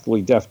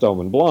practically deaf, dumb,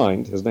 and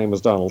blind. His name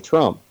is Donald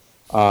Trump.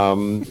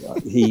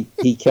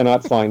 He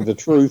cannot find the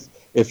truth.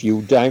 If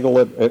you dangle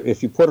it,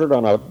 if you put it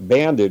on a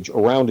bandage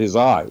around his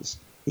eyes,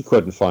 he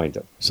couldn't find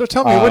it. So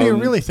tell me, what do you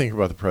really think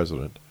about the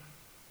president?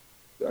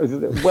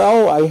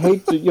 Well, I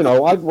hate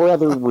to, I'd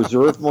rather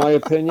reserve my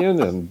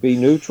opinion and be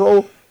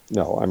neutral.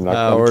 No, I'm not.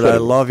 Howard, I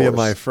love you,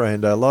 my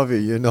friend. I love you.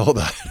 You know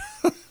that.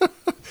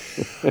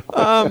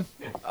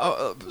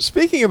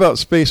 Speaking about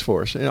Space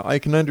Force, I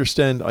can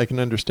understand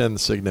the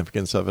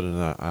significance of it,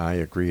 and I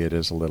agree it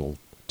is a little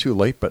too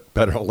late, but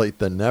better late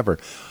than never.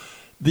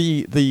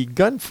 The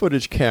gun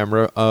footage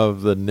camera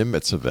of the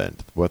Nimitz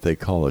event, what they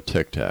call a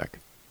Tic Tac.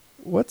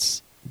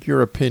 What's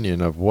your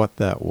opinion of what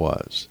that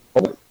was?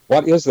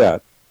 What is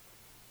that?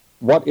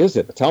 What is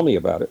it? Tell me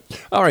about it.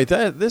 All right,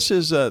 this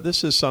is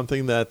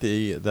something that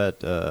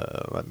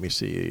let me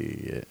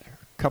see, a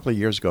couple of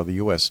years ago, the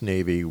U.S.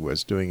 Navy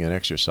was doing an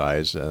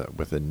exercise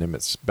with the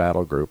Nimitz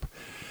battle group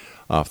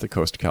off the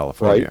coast of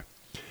California,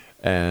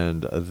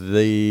 and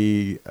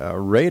the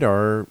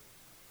radar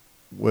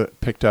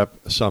picked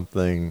up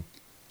something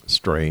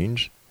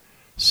strange.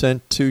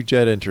 Sent 2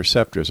 jet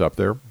interceptors up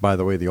there. By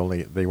the way,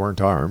 they weren't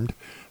armed;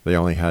 they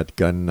only had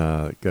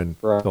gun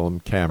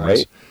film cameras.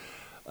 Right.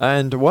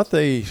 And what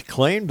they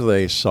claimed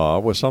they saw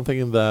was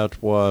something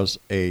that was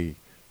a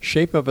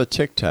shape of a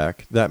Tic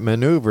Tac that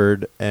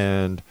maneuvered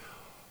and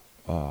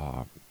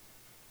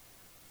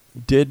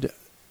did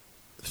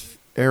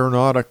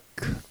aeronautic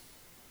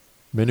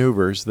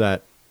maneuvers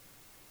that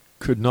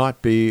could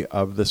not be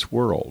of this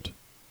world,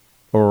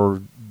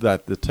 or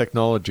that the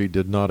technology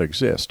did not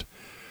exist.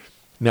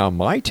 Now,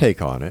 my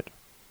take on it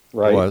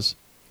was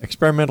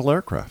experimental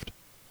aircraft.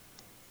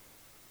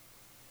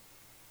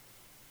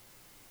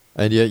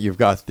 And yet you've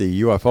got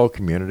the UFO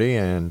community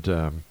and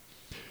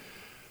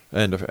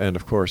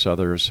of course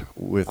others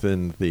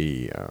within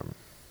the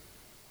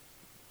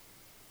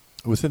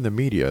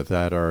media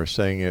that are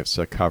saying it's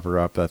a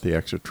cover-up, that the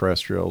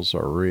extraterrestrials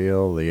are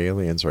real, the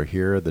aliens are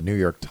here. The New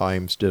York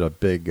Times did a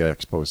big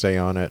expose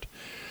on it.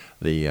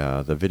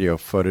 The video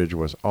footage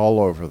was all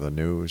over the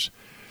news.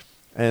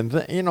 And,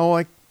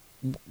 like,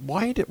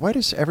 why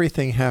does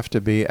everything have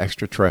to be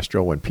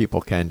extraterrestrial when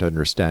people can't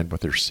understand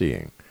what they're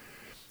seeing?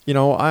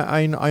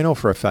 I know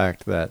for a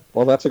fact that...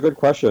 Well, that's a good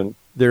question.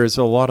 There's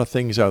a lot of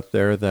things out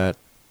there that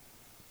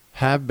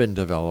have been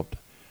developed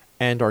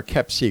and are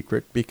kept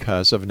secret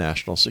because of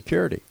national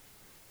security.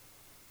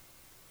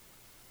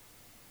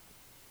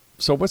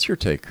 So what's your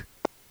take?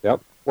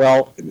 Yep.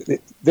 Well,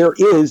 there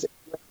is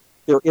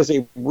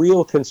a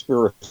real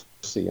conspiracy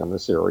in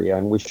this area,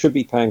 and we should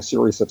be paying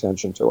serious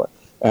attention to it.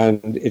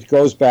 And it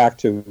goes back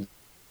to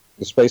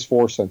the Space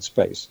Force and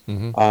space.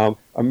 Mm-hmm.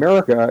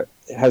 America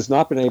has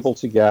not been able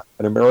to get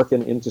an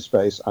American into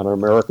space on an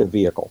American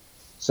vehicle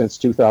since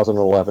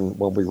 2011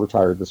 when we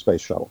retired the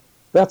space shuttle.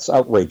 That's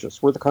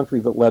outrageous. We're the country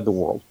that led the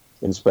world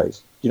in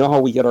space. You know how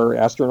we get our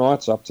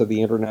astronauts up to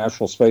the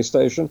International Space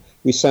Station?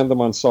 We send them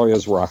on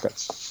Soyuz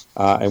rockets,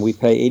 and we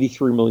pay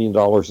 $83 million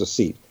a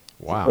seat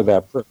for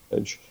that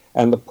privilege.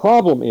 And the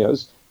problem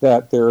is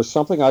that there is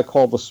something I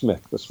call the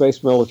SMIC, the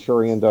Space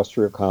Military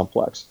Industrial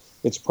Complex.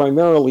 It's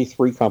primarily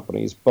three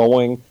companies,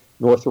 Boeing,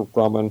 Northrop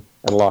Grumman,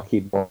 and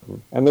Lockheed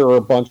Martin. And there are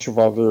a bunch of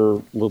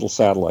other little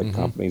satellite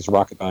companies,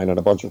 Rocketdyne and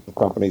a bunch of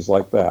companies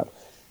like that.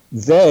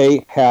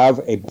 They have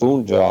a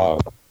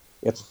boondoggle.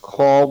 It's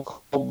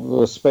called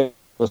the space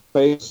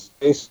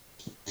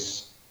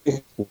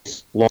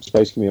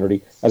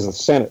community as the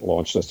Senate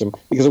launch system,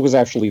 because it was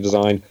actually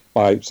designed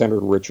by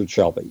Senator Richard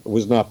Shelby. It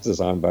was not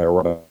designed by a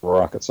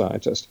rocket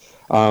scientist.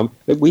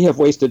 We have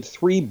wasted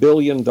 $3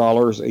 billion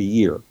a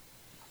year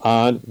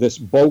on this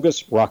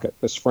bogus rocket,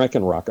 this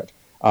Franken rocket,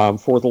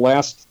 for the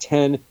last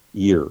 10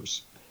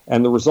 years.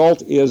 And the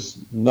result is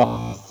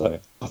nothing.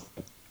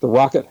 The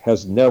rocket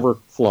has never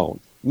flown.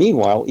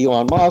 Meanwhile,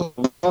 Elon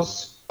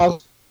Musk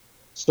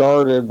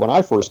started when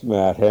I first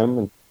met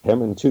him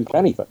in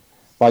 2000.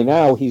 By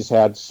now, he's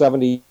had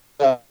 70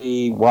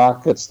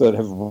 rockets that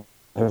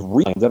have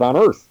landed on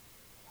Earth.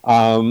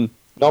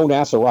 No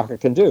NASA rocket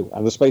can do,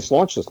 and the Space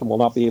Launch System will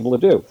not be able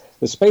to do.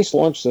 The Space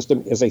Launch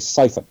System is a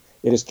siphon.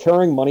 It is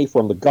carrying money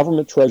from the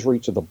government treasury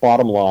to the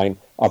bottom line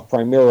of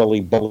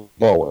primarily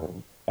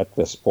Boeing at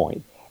this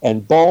point.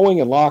 And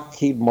Boeing and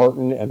Lockheed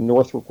Martin and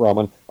Northrop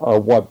Grumman are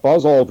what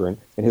Buzz Aldrin,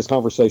 in his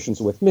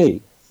conversations with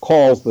me,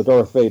 calls the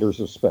Darth Vaders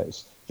of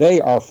space. They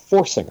are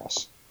forcing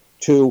us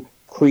to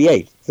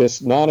create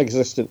this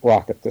non-existent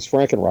rocket, this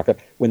Franken rocket,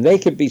 when they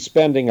could be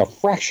spending a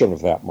fraction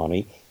of that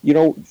money,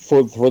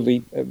 for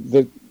the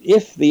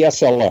if the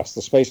SLS,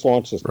 the Space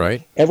Launch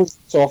System, ever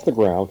gets off the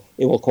ground,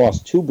 it will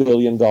cost $2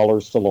 billion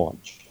to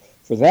launch.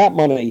 For that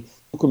money,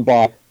 you can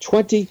buy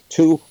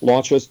 22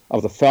 launches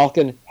of the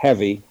Falcon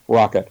Heavy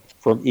rocket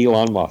from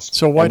Elon Musk.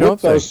 So why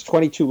don't those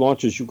 22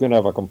 launches, you can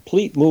have a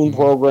complete moon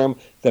program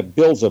that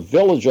builds a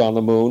village on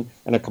the moon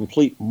and a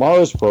complete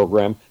Mars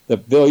program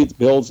that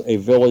builds a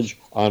village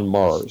on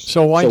Mars.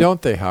 So why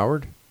don't they,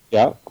 Howard?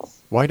 Yeah.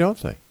 Why don't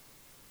they?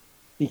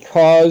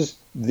 Because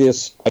the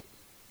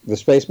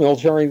Space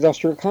Military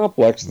Industrial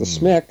Complex, the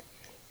SMIC,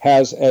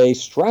 has a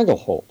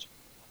stranglehold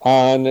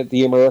on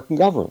the American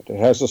government. It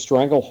has a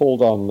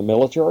stranglehold on the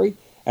military,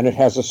 and it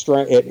has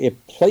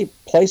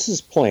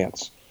places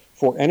plants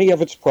for any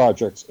of its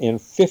projects in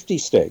 50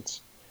 states,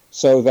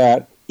 so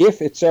that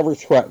if it's ever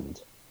threatened,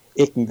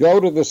 it can go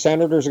to the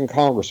senators and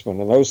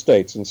congressmen in those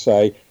states and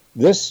say,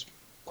 this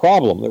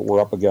problem that we're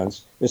up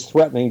against is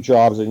threatening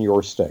jobs in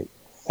your state.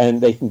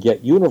 And they can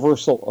get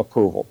universal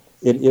approval.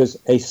 It is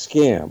a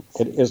scam.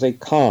 It is a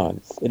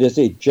con. It is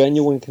a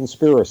genuine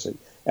conspiracy.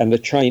 And the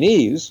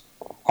Chinese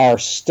are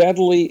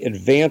steadily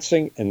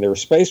advancing in their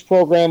space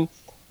program.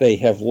 They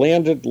have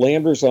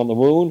landers on the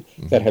moon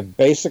that have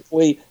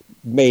basically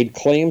made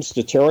claims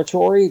to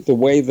territory the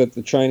way that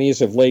the Chinese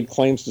have laid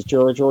claims to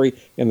territory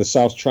in the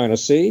South China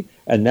Sea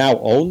and now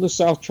own the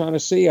South China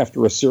Sea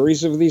after a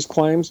series of these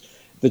claims.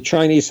 The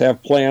Chinese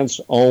have plans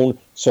to own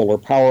solar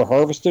power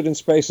harvested in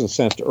space and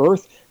sent to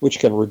Earth, which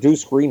can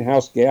reduce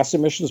greenhouse gas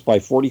emissions by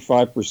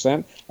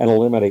 45% and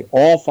eliminate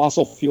all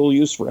fossil fuel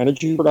use for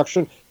energy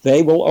production.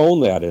 They will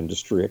own that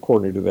industry,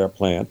 according to their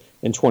plan,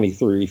 in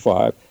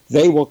 2035.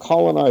 They will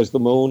colonize the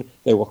moon,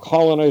 they will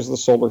colonize the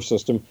solar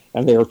system,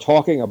 and they are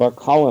talking about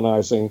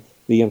colonizing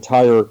the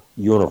entire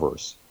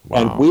universe. Wow.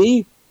 And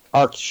we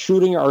are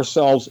shooting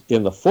ourselves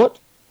in the foot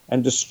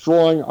and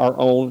destroying our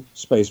own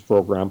space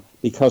program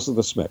because of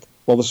the SMIC.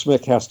 Well, the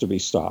SMIC has to be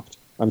stopped.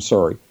 I'm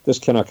sorry. This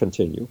cannot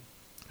continue.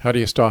 How do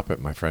you stop it,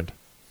 my friend?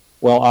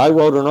 Well, I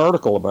wrote an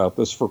article about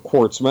this for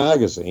Quartz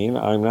Magazine.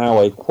 I'm now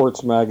a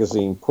Quartz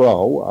Magazine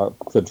Pro,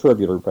 a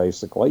contributor,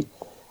 basically.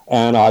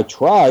 And I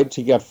tried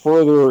to get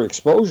further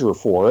exposure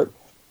for it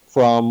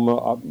from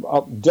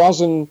a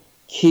dozen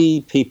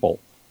key people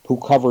who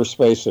cover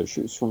space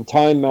issues, from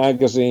Time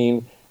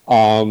Magazine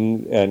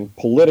and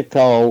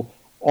Politico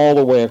all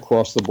the way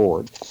across the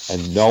board,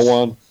 and no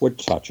one would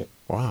touch it.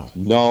 Wow.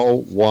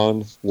 No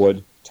one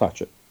would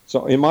touch it.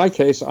 So in my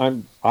case,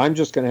 I'm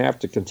just going to have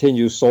to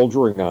continue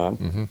soldiering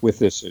on with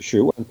this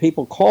issue. And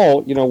people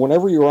call,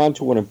 whenever you're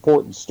onto an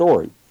important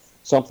story,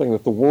 something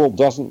that the world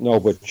doesn't know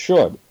but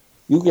should,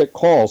 you get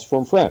calls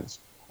from friends.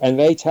 And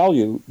they tell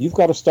you, you've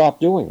got to stop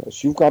doing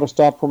this. You've got to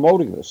stop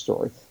promoting this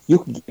story. You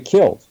can get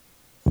killed.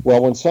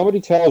 Well, when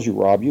somebody tells you,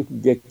 Rob, you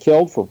can get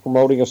killed for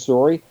promoting a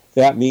story,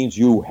 that means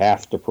you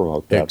have to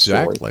promote that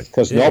story.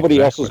 Because nobody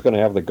else is going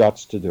to have the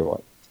guts to do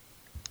it.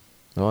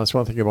 Well, that's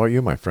one thing about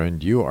you, my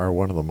friend. You are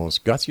one of the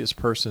most gutsiest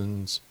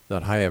persons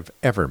that I have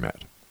ever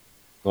met.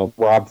 Well,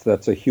 Rob,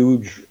 that's a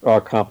huge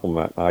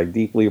compliment. I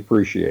deeply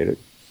appreciate it.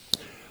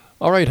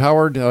 All right,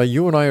 Howard,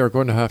 you and I are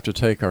going to have to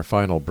take our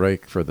final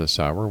break for this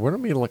hour.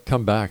 When we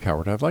come back,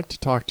 Howard, I'd like to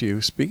talk to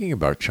you, speaking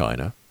about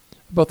China,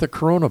 about the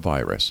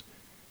coronavirus.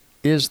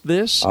 Is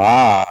this...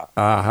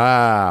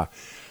 Aha!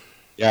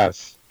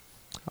 Yes.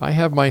 I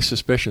have my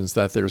suspicions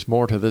that there's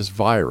more to this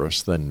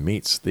virus than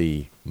meets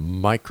the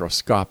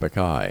microscopic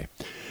eye.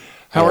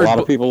 Howard, a lot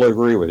of people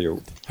agree with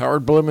you.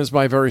 Howard Bloom is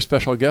my very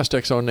special guest,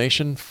 Exo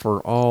Nation, for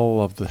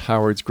all of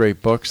Howard's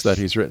great books that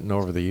he's written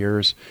over the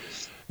years,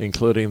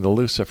 including The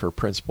Lucifer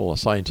Principle, a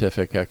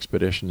scientific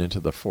expedition into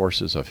the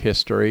forces of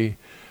history.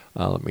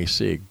 Let me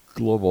see,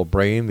 Global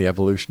Brain, the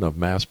evolution of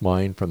mass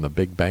mind from the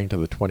Big Bang to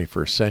the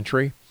 21st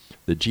century.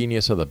 The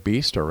Genius of the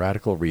Beast, a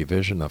radical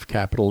revision of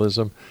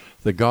capitalism.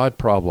 The God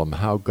Problem,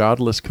 how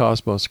godless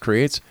cosmos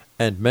creates,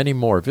 and many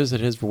more.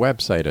 Visit his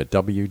website at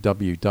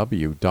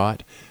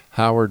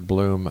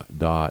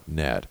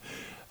www.howardbloom.net.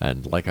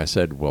 And like I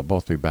said, we'll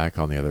both be back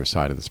on the other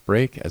side of this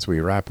break as we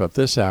wrap up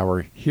this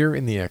hour here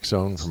in the X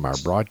Zone from our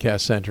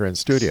broadcast center and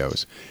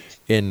studios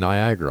in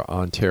Niagara,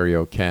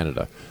 Ontario,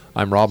 Canada.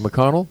 I'm Rob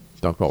McConnell.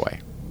 Don't go away.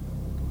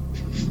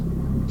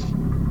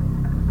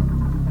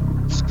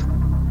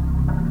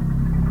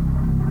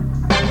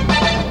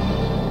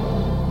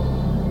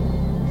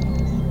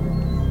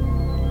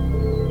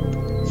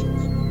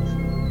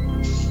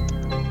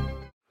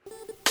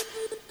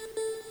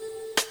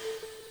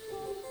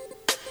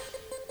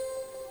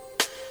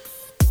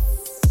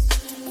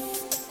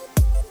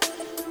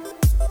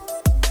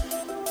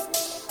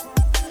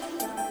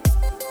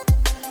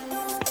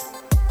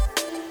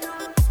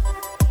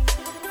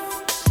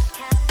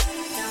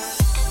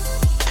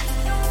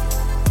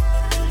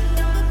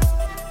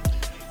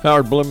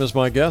 Howard Bloom is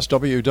my guest,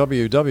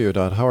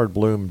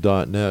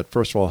 www.howardbloom.net.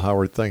 First of all,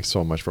 Howard, thanks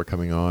so much for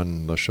coming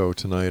on the show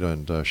tonight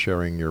and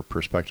sharing your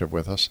perspective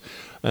with us.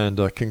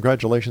 And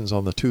congratulations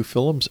on the 2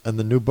 films and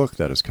the new book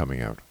that is coming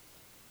out.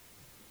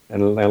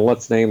 And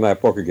let's name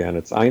that book again.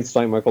 It's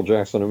Einstein, Michael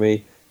Jackson, and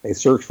Me, A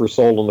Search for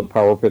Soul in the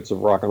Power Pits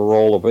of Rock and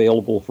Roll,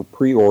 available for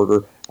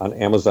pre-order on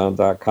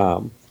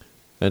Amazon.com.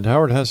 And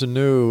Howard has a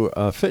new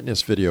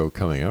fitness video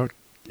coming out,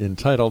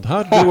 entitled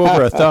 "How to Do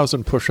Over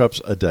 1,000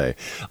 Push-Ups a Day."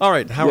 All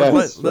right, Howard,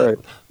 yes,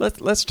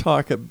 let's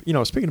talk.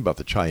 Speaking about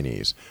the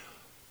Chinese,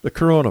 the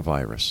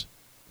coronavirus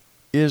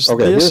is.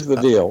 Okay, this, here's the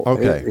deal.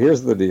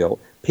 Here's the deal.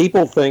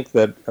 People think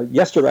that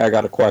yesterday I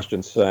got a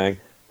question saying,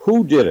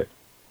 "Who did it?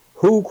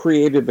 Who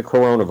created the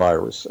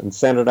coronavirus and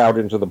sent it out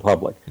into the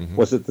public?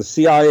 Was it the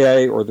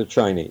CIA or the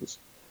Chinese?"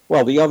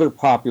 Well, the other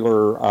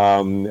popular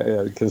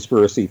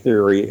conspiracy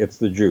theory, it's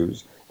the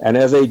Jews. And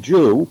as a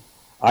Jew,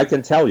 I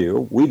can tell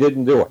you, we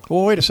didn't do it.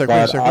 Well, wait a second.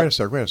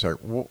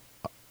 Well,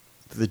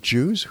 the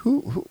Jews?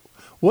 Who?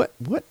 What?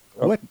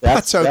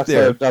 That's out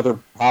there. That's another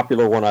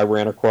popular one I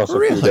ran across a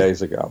few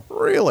days ago.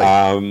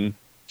 Really?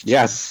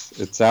 Yes,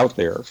 it's out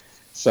there.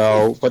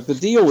 So, but the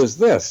deal is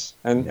this,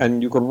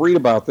 and you can read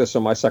about this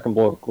in my second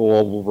book,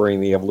 Global Brain,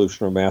 The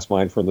Evolution of Mass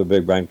Mind from the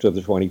Big Bang to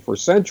the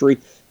 21st Century,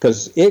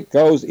 because it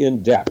goes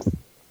in depth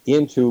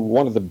into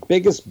one of the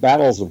biggest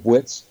battles of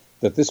wits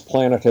that this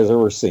planet has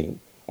ever seen.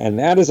 And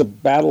that is a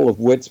battle of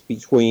wits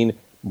between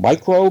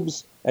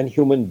microbes and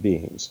human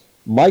beings.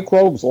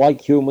 Microbes, like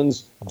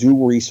humans,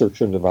 do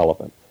research and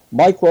development.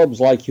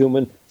 Microbes, like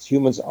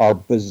humans are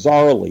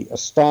bizarrely,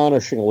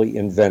 astonishingly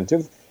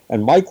inventive.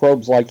 And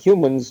microbes, like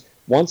humans,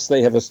 once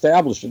they have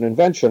established an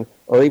invention,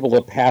 are able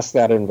to pass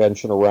that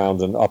invention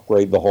around and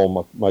upgrade the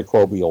whole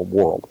microbial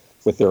world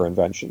with their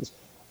inventions.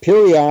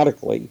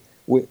 Periodically,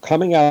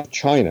 coming out of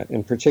China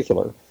in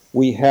particular,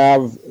 we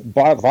have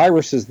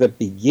viruses that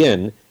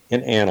begin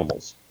in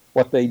animals.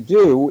 What they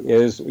do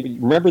is,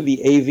 remember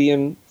the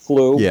avian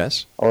flu?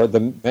 Yes. Or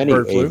the many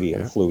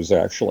avian flus,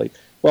 actually.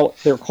 Well,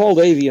 they're called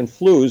avian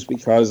flus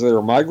because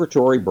they're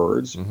migratory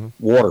birds,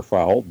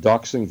 waterfowl,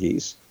 ducks and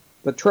geese,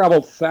 that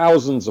travel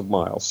thousands of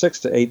miles,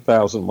 6,000 to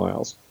 8,000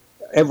 miles,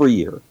 every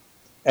year.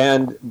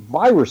 And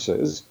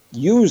viruses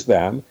use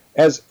them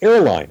as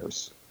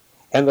airliners.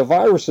 And the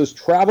viruses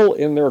travel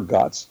in their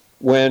guts.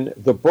 When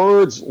the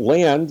birds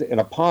land in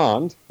a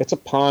pond, it's a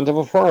pond of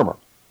a farmer.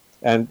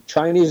 And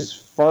Chinese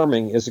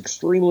farming is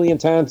extremely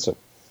intensive.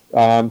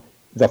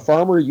 The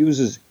farmer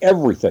uses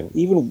everything,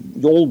 even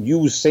the old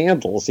used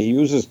sandals he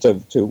uses to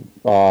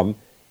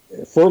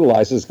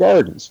fertilize his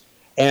gardens.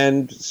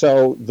 And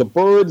so the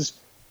birds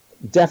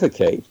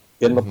defecate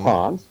in the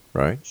pond,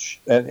 right,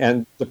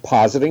 and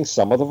depositing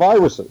some of the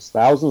viruses,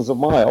 thousands of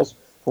miles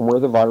from where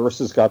the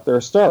viruses got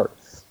their start.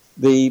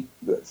 The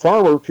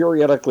farmer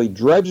periodically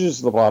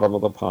dredges the bottom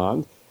of the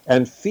pond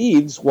and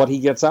feeds what he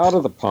gets out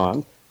of the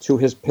pond to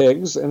his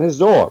pigs and his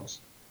dogs.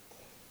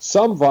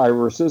 Some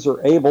viruses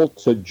are able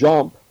to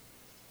jump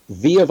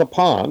via the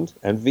pond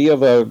and via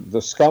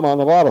the scum on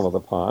the bottom of the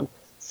pond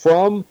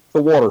from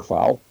the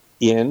waterfowl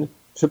in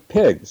to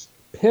pigs.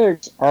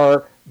 Pigs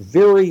are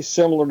very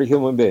similar to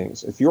human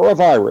beings. If you're a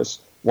virus,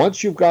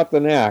 once you've got the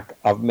knack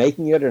of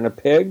making it in a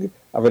pig,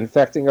 of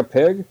infecting a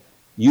pig,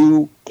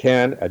 you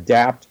can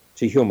adapt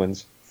to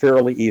humans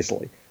fairly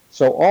easily.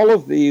 So all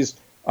of these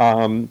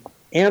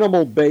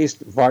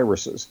animal-based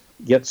viruses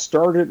get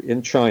started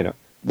in China.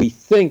 We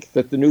think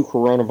that the new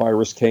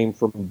coronavirus came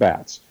from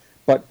bats,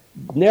 but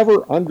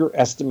never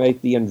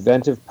underestimate the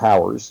inventive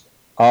powers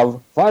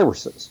of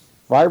viruses.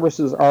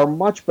 Viruses are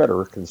much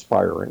better at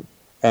conspiring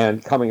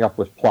and coming up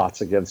with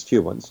plots against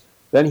humans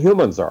than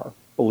humans are,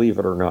 believe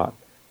it or not.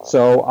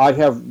 So I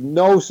have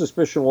no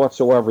suspicion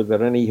whatsoever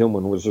that any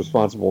human was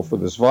responsible for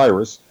this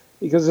virus,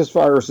 because this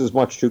virus is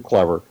much too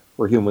clever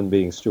for human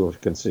beings to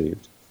have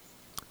conceived.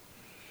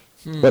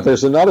 But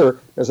there's another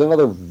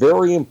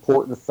very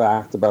important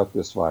fact about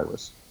this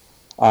virus.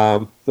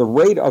 The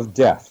rate of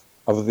death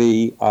of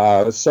the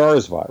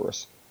SARS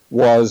virus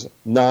was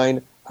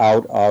 9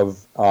 out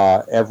of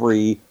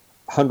every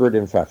 100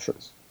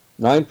 infections.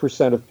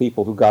 9% of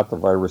people who got the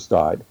virus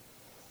died.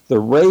 The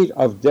rate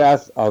of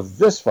death of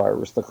this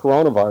virus, the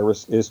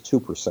coronavirus, is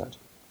 2%.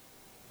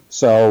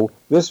 So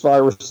this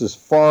virus is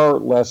far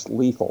less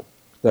lethal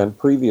than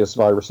previous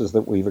viruses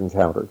that we've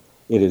encountered.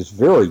 It is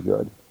very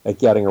good at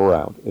getting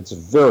around. It's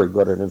very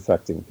good at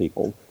infecting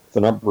people.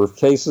 The number of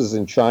cases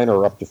in China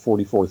are up to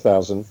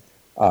 44,000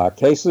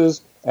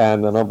 cases,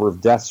 and the number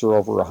of deaths are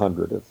over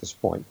 100 at this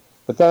point.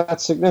 But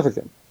that's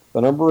significant. The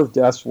number of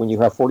deaths when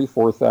you have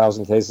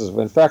 44,000 cases of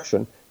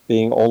infection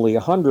being only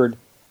 100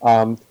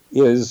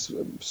 is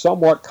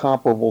somewhat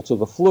comparable to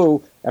the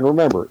flu. And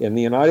remember, in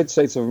the United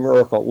States of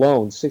America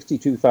alone,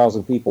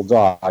 62,000 people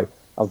die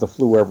of the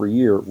flu every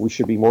year. We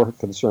should be more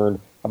concerned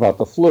about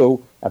the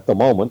flu at the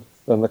moment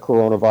than the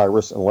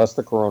coronavirus, unless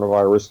the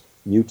coronavirus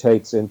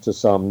mutates into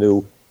some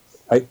new,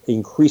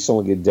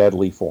 increasingly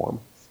deadly form.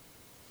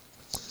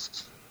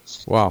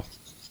 Wow.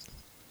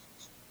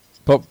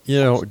 But,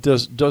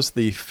 does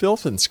the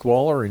filth and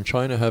squalor in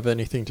China have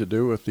anything to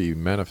do with the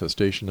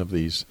manifestation of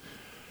these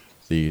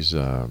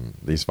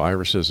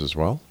viruses as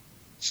well?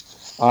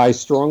 I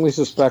strongly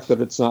suspect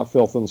that it's not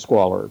filth and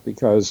squalor,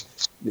 because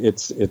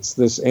it's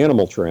this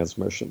animal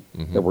transmission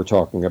that we're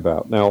talking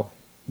about. Now,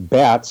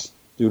 bats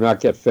do not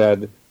get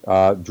fed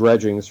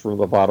dredgings from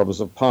the bottoms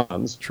of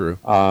ponds. True.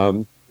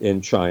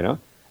 In China.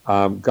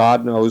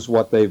 God knows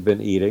what they've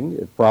been eating.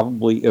 It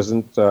probably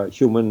isn't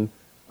human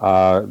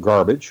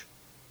garbage.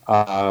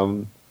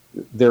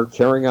 They're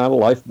carrying on a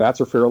life.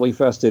 Bats are fairly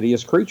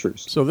fastidious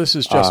creatures. So this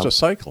is just a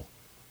cycle.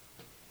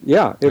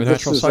 Yeah,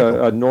 this is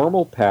a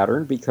normal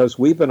pattern, because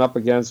we've been up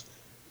against,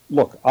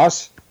 look,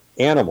 us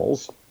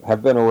animals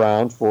have been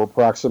around for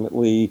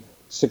approximately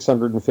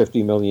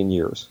 650 million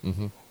years.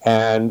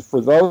 And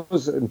for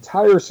those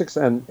entire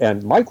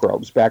and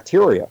microbes,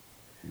 bacteria,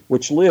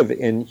 which live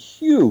in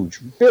huge,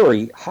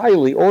 very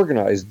highly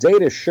organized,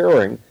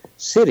 data-sharing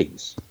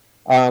cities,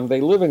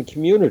 they live in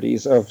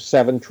communities of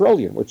 7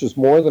 trillion, which is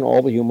more than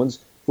all the humans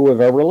who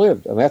have ever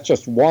lived. And that's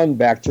just one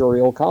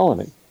bacterial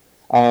colony.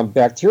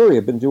 Bacteria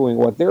have been doing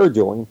what they're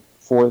doing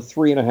for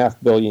 3.5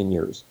 billion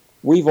years.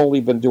 We've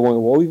only been doing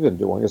what we've been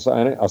doing as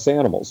us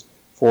animals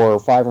for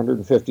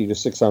 550 to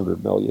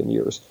 600 million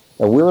years.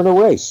 And we're in a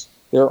race.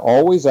 They're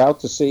always out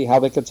to see how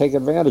they can take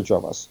advantage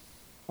of us.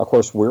 Of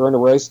course, we're in a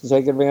race to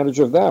take advantage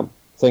of them.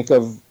 Think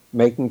of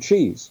making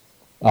cheese.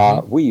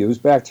 We use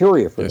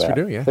bacteria for that.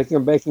 We do, yeah. Think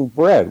of making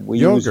bread. We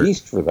use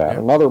yeast for that,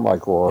 another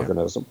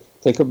microorganism.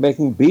 Think of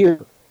making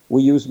beer.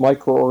 We use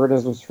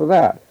microorganisms for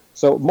that.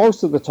 So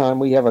most of the time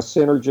we have a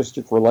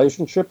synergistic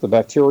relationship. The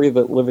bacteria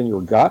that live in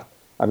your gut,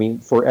 I mean,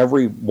 for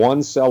every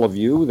one cell of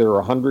you, there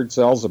are 100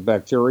 cells of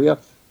bacteria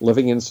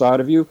living inside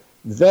of you.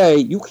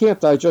 You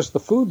can't digest the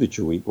food that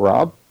you eat,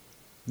 Rob.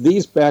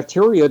 These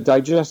bacteria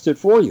digest it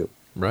for you.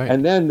 Right.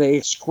 And then they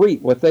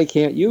excrete what they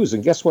can't use.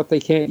 And guess what they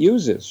can't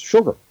use is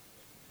sugar,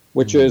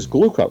 which is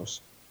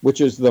glucose,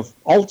 which is the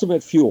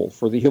ultimate fuel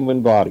for the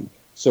human body.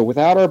 So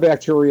without our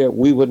bacteria,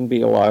 we wouldn't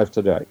be alive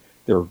today.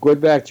 There are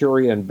good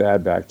bacteria and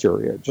bad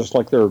bacteria, just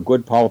like there are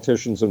good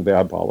politicians and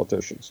bad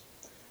politicians.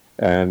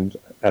 And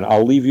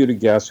I'll leave you to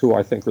guess who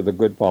I think are the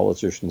good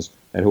politicians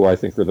and who I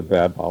think are the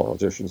bad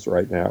politicians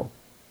right now.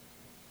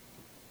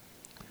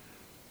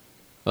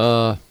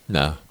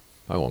 No,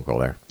 I won't go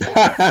there.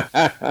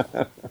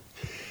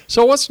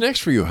 So what's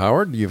next for you,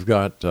 Howard? You've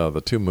got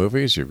the 2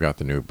 movies. You've got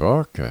the new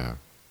book.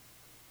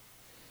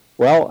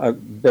 Well,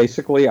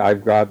 basically,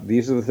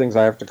 these are the things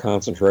I have to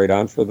concentrate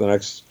on for the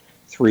next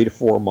 3 to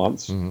 4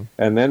 months.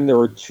 And then there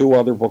are 2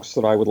 other books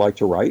that I would like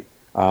to write.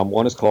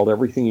 One is called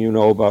Everything You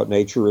Know About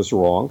Nature is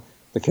Wrong,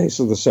 The Case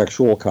of the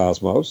Sexual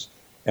Cosmos.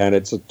 And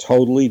it's a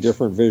totally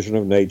different vision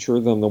of nature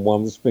than the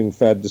one that's being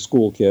fed to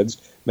school kids,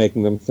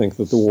 making them think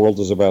that the world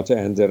is about to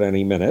end at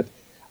any minute.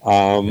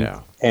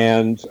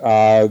 And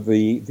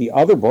the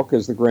other book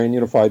is The Grand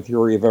Unified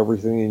Theory of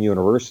Everything in the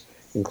Universe,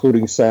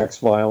 including sex,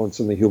 violence,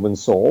 and the human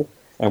soul.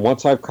 And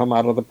once I've come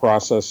out of the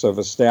process of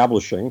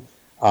establishing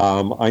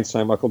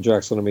Einstein, Michael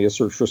Jackson, and Me, A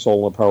Search for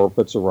Soul and the Power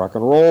Pits of Rock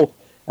and Roll,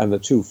 and the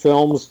two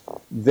films,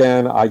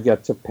 then I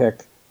get to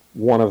pick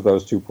one of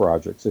those two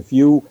projects. If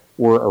you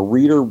were a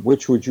reader,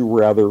 which would you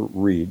rather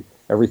read?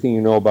 Everything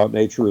You Know About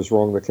Nature is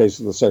Wrong, The Case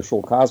of the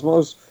Sexual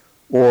Cosmos,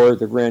 or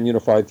The Grand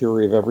Unified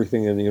Theory of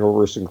Everything in the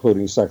Universe,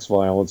 including sex,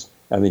 violence,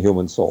 and the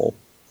human soul?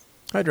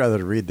 I'd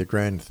rather read the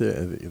grand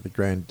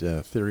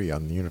theory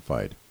on the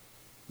unified.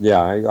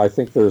 Yeah, I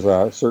think there's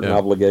a certain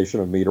obligation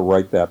of me to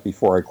write that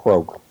before I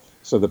croak,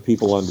 so that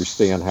people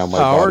understand how my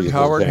body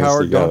hangs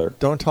together.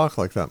 Don't talk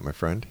like that, my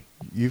friend.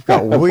 You've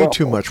got way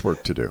too much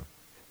work to do.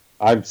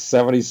 I'm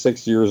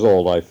 76 years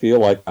old. I feel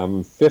like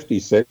I'm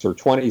 56 or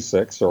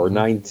 26 or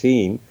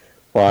 19,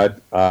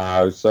 but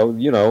so,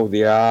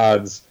 the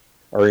odds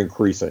are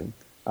increasing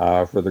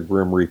for the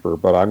Grim Reaper,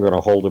 but I'm going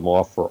to hold him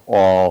off for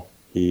all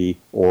he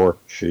or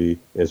she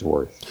is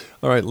worth.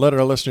 All right, let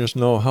our listeners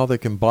know how they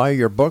can buy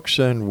your books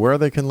and where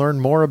they can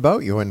learn more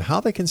about you and how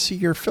they can see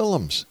your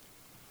films.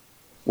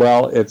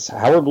 Well, it's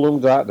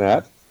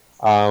howardbloom.net.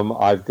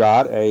 I've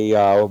got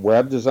a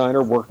web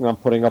designer working on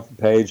putting up a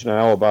page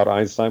now about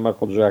Einstein,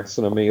 Michael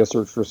Jackson, and Me, A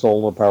Search for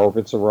Soul and the Power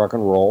Pits of Rock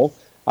and Roll.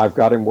 I've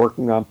got him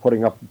working on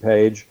putting up a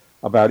page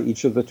about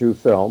each of the two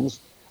films.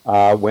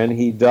 When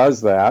he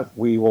does that,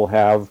 we will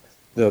have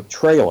the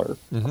trailer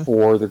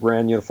for The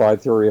Grand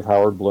Unified Theory of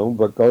Howard Bloom.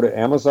 But go to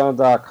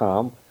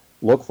Amazon.com,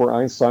 look for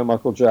Einstein,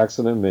 Michael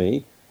Jackson, and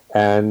Me,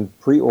 and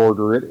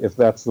pre-order it if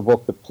that's the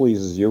book that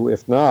pleases you.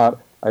 If not,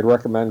 I'd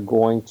recommend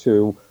going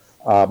to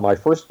my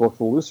first book,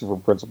 The Lucifer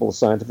Principle, A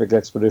Scientific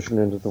Expedition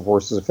into the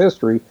Forces of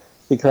History,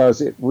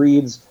 because it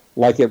reads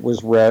like it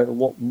was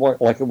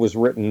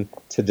written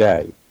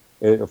today.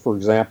 For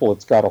example,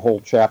 it's got a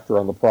whole chapter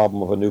on the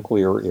problem of a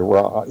nuclear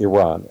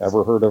Iran.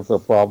 Ever heard of the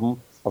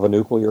problem of a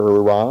nuclear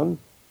Iran?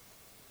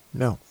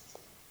 No.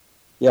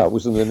 Yeah, it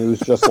was in the news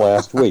just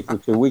last week or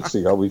 2 weeks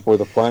ago before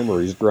the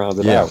primaries drowned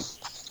it out.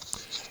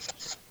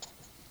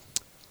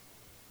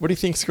 What do you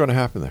think is going to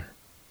happen there?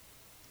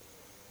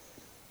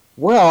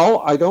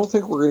 Well, I don't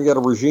think we're going to get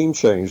a regime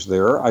change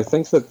there. I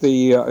think that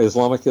the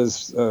Islamic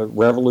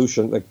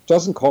revolution, it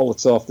doesn't call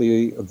itself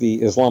the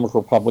Islamic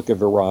Republic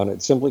of Iran.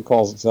 It simply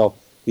calls itself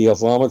the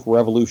Islamic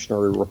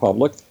Revolutionary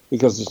Republic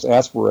because its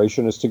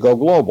aspiration is to go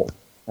global.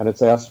 And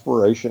its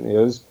aspiration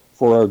is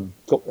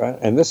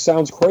and this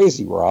sounds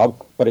crazy,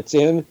 Rob, but it's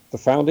in the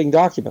founding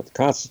document, the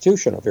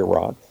Constitution of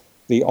Iran.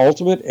 The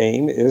ultimate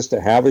aim is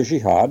to have a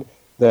jihad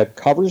that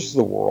covers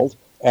the world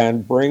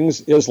and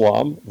brings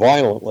Islam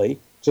violently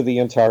to the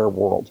entire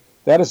world.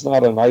 That is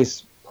not a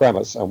nice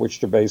premise on which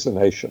to base a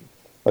nation.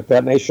 But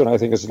that nation, I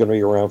think, is going to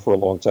be around for a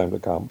long time to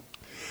come.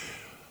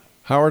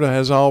 Howard,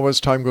 as always,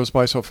 time goes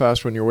by so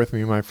fast when you're with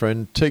me, my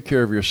friend. Take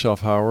care of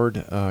yourself,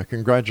 Howard.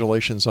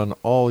 Congratulations on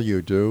all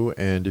you do.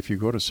 And if you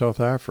go to South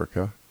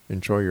Africa,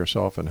 enjoy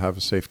yourself and have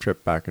a safe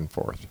trip back and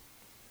forth.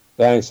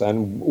 Thanks,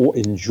 and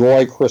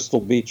enjoy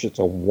Crystal Beach. It's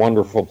a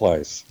wonderful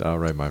place. All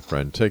right, my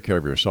friend. Take care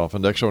of yourself.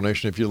 And Exo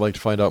Nation, if you'd like to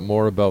find out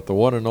more about the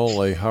one and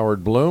only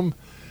Howard Bloom,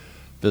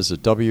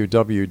 visit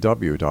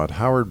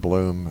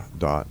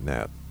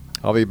www.howardbloom.net.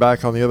 I'll be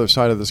back on the other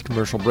side of this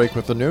commercial break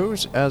with the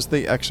news as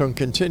the X-Zone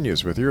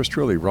continues with yours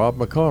truly, Rob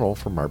McConnell,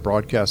 from our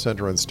broadcast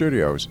center and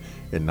studios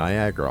in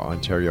Niagara,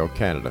 Ontario,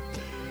 Canada.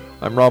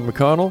 I'm Rob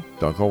McConnell.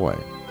 Don't go away.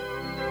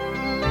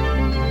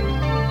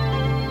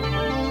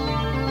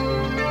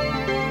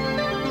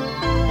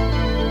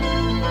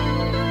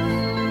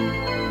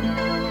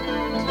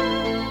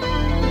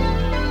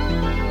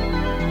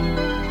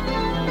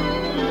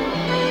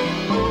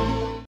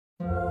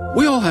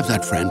 We all have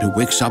that friend who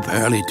wakes up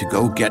early to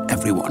go get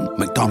everyone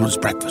McDonald's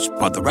breakfast,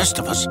 while the rest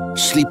of us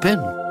sleep in.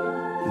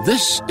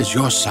 This is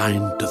your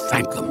sign to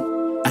thank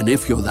them. And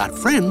if you're that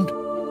friend,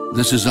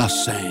 this is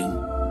us saying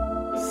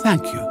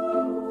thank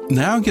you.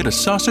 Now get a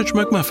sausage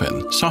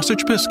McMuffin,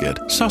 sausage biscuit,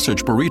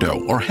 sausage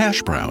burrito, or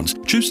hash browns.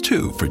 Choose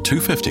two for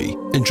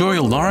 $2.50. Enjoy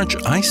a large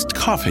iced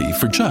coffee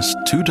for just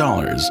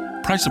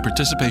 $2. Price and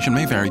participation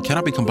may vary.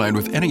 Cannot be combined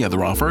with any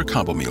other offer or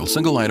combo meal.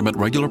 Single item at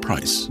regular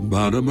price.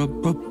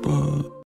 Ba-da-ba-ba-ba.